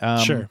great.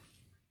 Sure.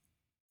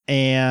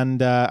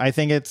 And I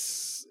think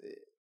it's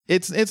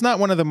not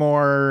one of the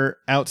more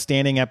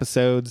outstanding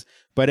episodes,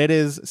 but it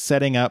is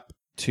setting up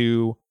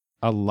to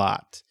a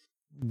lot.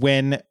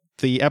 When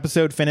the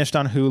episode finished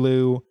on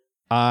Hulu,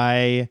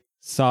 I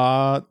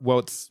saw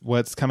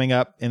what's coming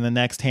up in the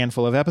next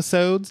handful of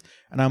episodes,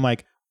 and I'm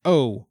like,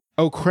 oh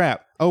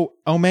crap,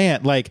 oh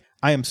man, like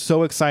I am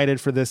so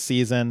excited for this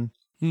season.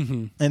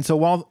 Mm-hmm. And so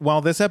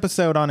while this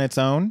episode on its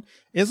own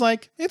is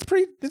like it's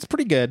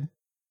pretty good.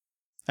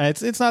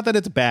 It's not that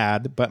it's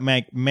bad, but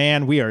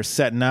man, we are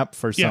setting up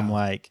for some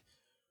like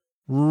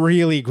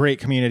really great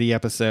Community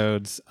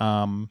episodes.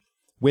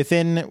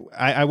 Within,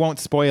 I won't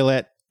spoil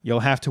it.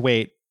 You'll have to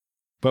wait.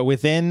 But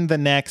within the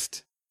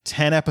next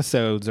 10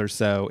 episodes or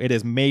so, it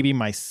is maybe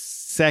my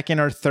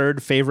second or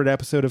third favorite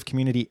episode of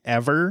Community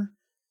ever.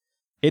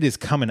 It is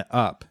coming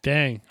up.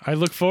 Dang. I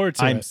look forward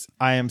to it.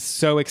 I am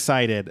so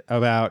excited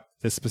about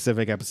this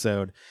specific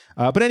episode.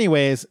 But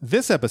anyways,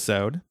 this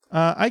episode,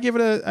 I give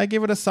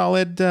it a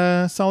solid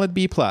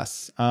B+.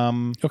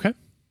 Okay.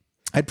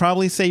 I'd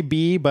probably say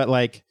B, but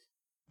like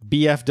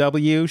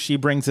BFW, she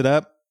brings it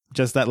up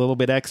just that little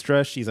bit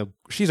extra. She's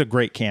a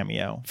great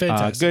cameo.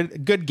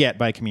 Fantastic. Good get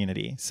by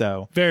Community.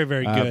 So very,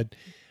 very good.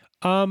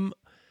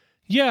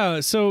 Yeah.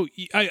 So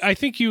I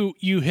think you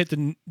hit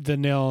the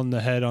nail on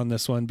the head on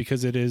this one,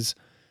 because it is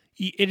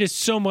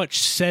so much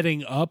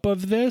setting up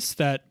of this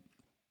that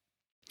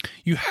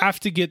you have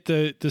to get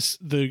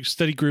the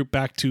study group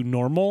back to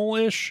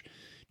normal-ish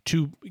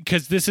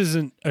because this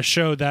isn't a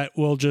show that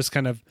will just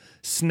kind of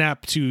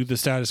snap to the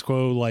status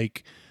quo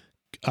like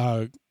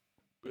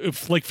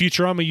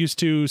Futurama used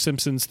to,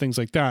 Simpsons, things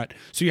like that.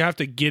 So you have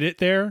to get it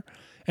there,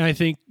 and I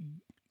think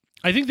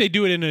they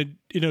do it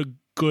in a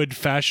good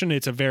fashion.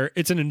 It's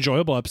an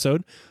enjoyable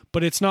episode,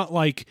 but it's not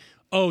like,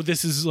 oh,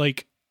 this is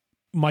like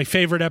my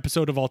favorite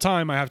episode of all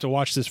time, I have to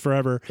watch this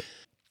forever.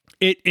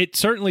 It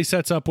certainly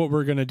sets up what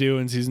we're going to do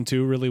in season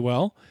 2 really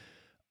well.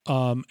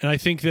 And I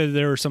think that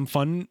there are some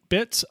fun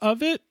bits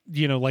of it.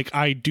 Like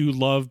I do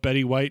love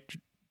Betty White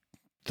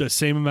the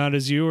same amount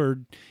as you, or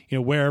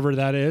wherever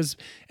that is,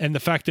 and the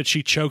fact that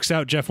she chokes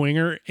out Jeff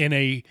Winger in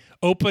a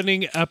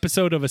opening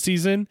episode of a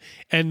season,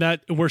 and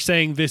that we're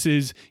saying this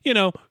is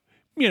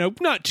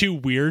not too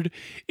weird,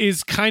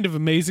 is kind of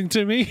amazing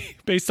to me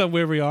based on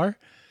where we are.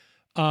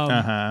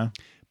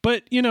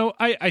 But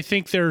I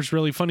think there's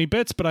really funny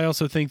bits, but I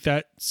also think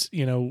that's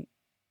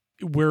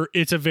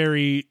it's a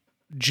very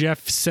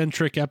Jeff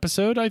centric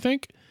episode. I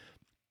think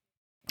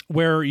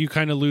where you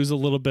kind of lose a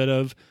little bit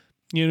of.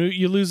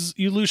 You lose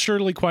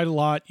Shirley quite a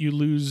lot. You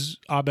lose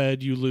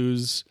Abed. You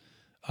lose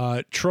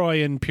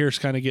Troy, and Pierce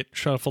kind of get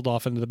shuffled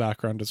off into the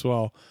background as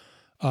well.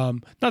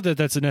 Not that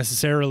that's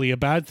necessarily a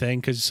bad thing,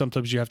 because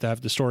sometimes you have to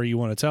have the story you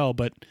want to tell.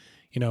 But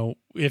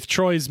if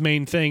Troy's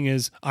main thing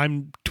is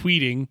I'm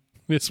tweeting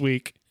this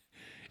week,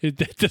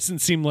 it doesn't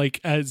seem like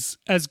as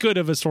good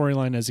of a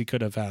storyline as he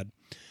could have had.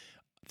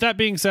 That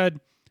being said,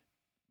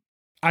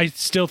 I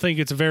still think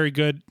it's a very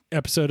good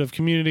episode of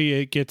Community.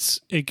 It gets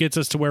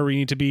us to where we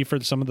need to be for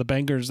some of the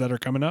bangers that are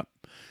coming up.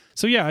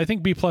 So yeah, I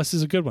think B+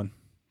 is a good one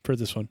for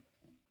this one.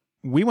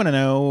 We want to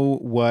know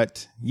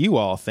what you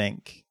all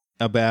think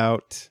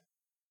about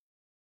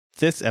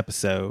this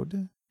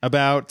episode,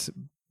 about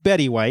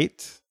Betty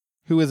White,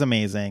 who is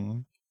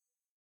amazing.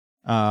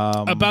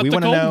 About the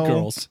Golden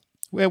Girls.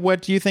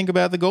 What do you think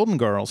about the Golden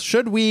Girls?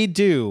 Should we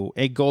do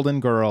a Golden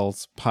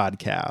Girls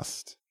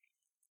podcast?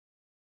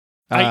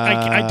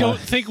 I don't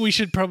think we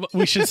should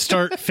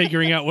start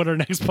figuring out what our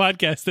next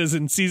podcast is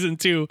in season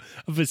 2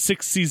 of a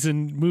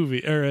 6-season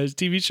movie or a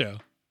TV show.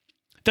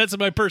 That's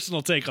my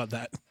personal take on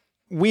that.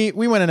 We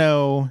want to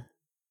know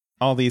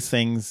all these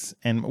things,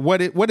 and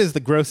what is the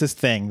grossest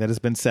thing that has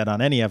been said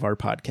on any of our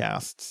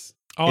podcasts?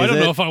 Oh, I don't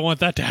know if I want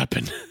that to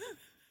happen.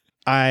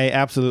 I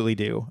absolutely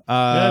do.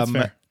 That's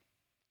fair.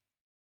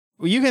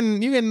 You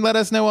can let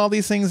us know all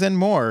these things and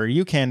more.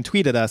 You can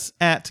tweet at us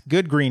at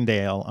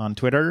GoodGreendale on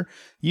Twitter.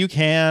 You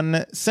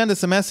can send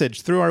us a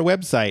message through our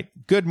website,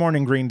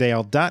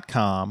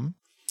 goodmorninggreendale.com.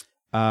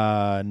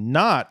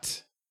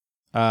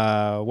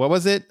 What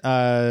was it?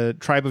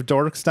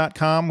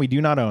 Tribeofdorks.com. We do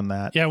not own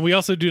that. Yeah, we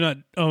also do not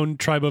own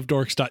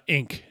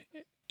tribeofdorks.inc.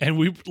 And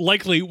we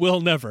likely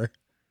will never.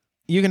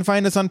 You can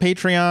find us on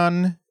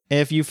Patreon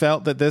if you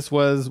felt that this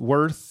was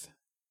worth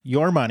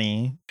your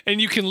money. And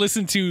you can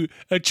listen to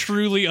a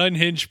truly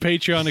unhinged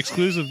Patreon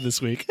exclusive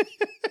this week.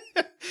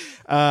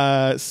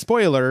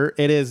 Spoiler,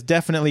 it is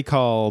definitely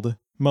called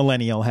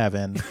Millennial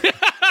Heaven.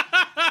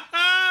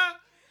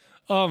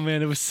 Oh,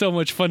 man, it was so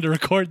much fun to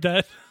record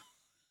that.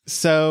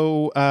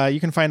 So you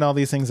can find all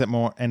these things at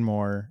more.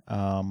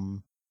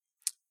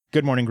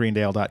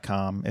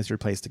 Goodmorninggreendale.com is your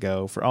place to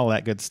go for all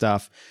that good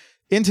stuff.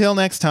 Until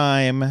next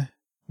time,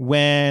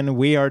 when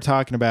we are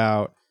talking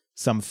about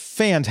some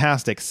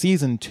fantastic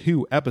season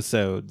 2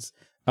 episodes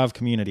of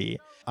Community.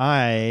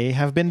 I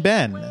have been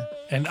Ben.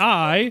 And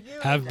I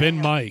have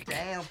been Mike.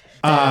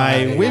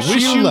 I wish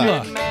you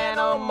luck. Man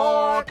or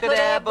more could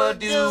ever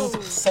do.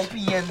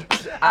 Sapien.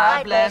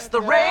 I bless the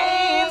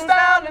rains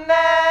down in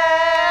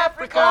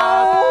Africa.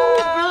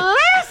 Oh,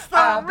 bless the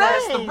I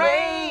bless the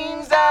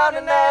rains down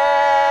in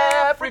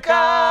Africa.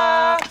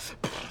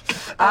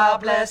 I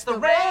bless the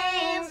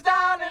rains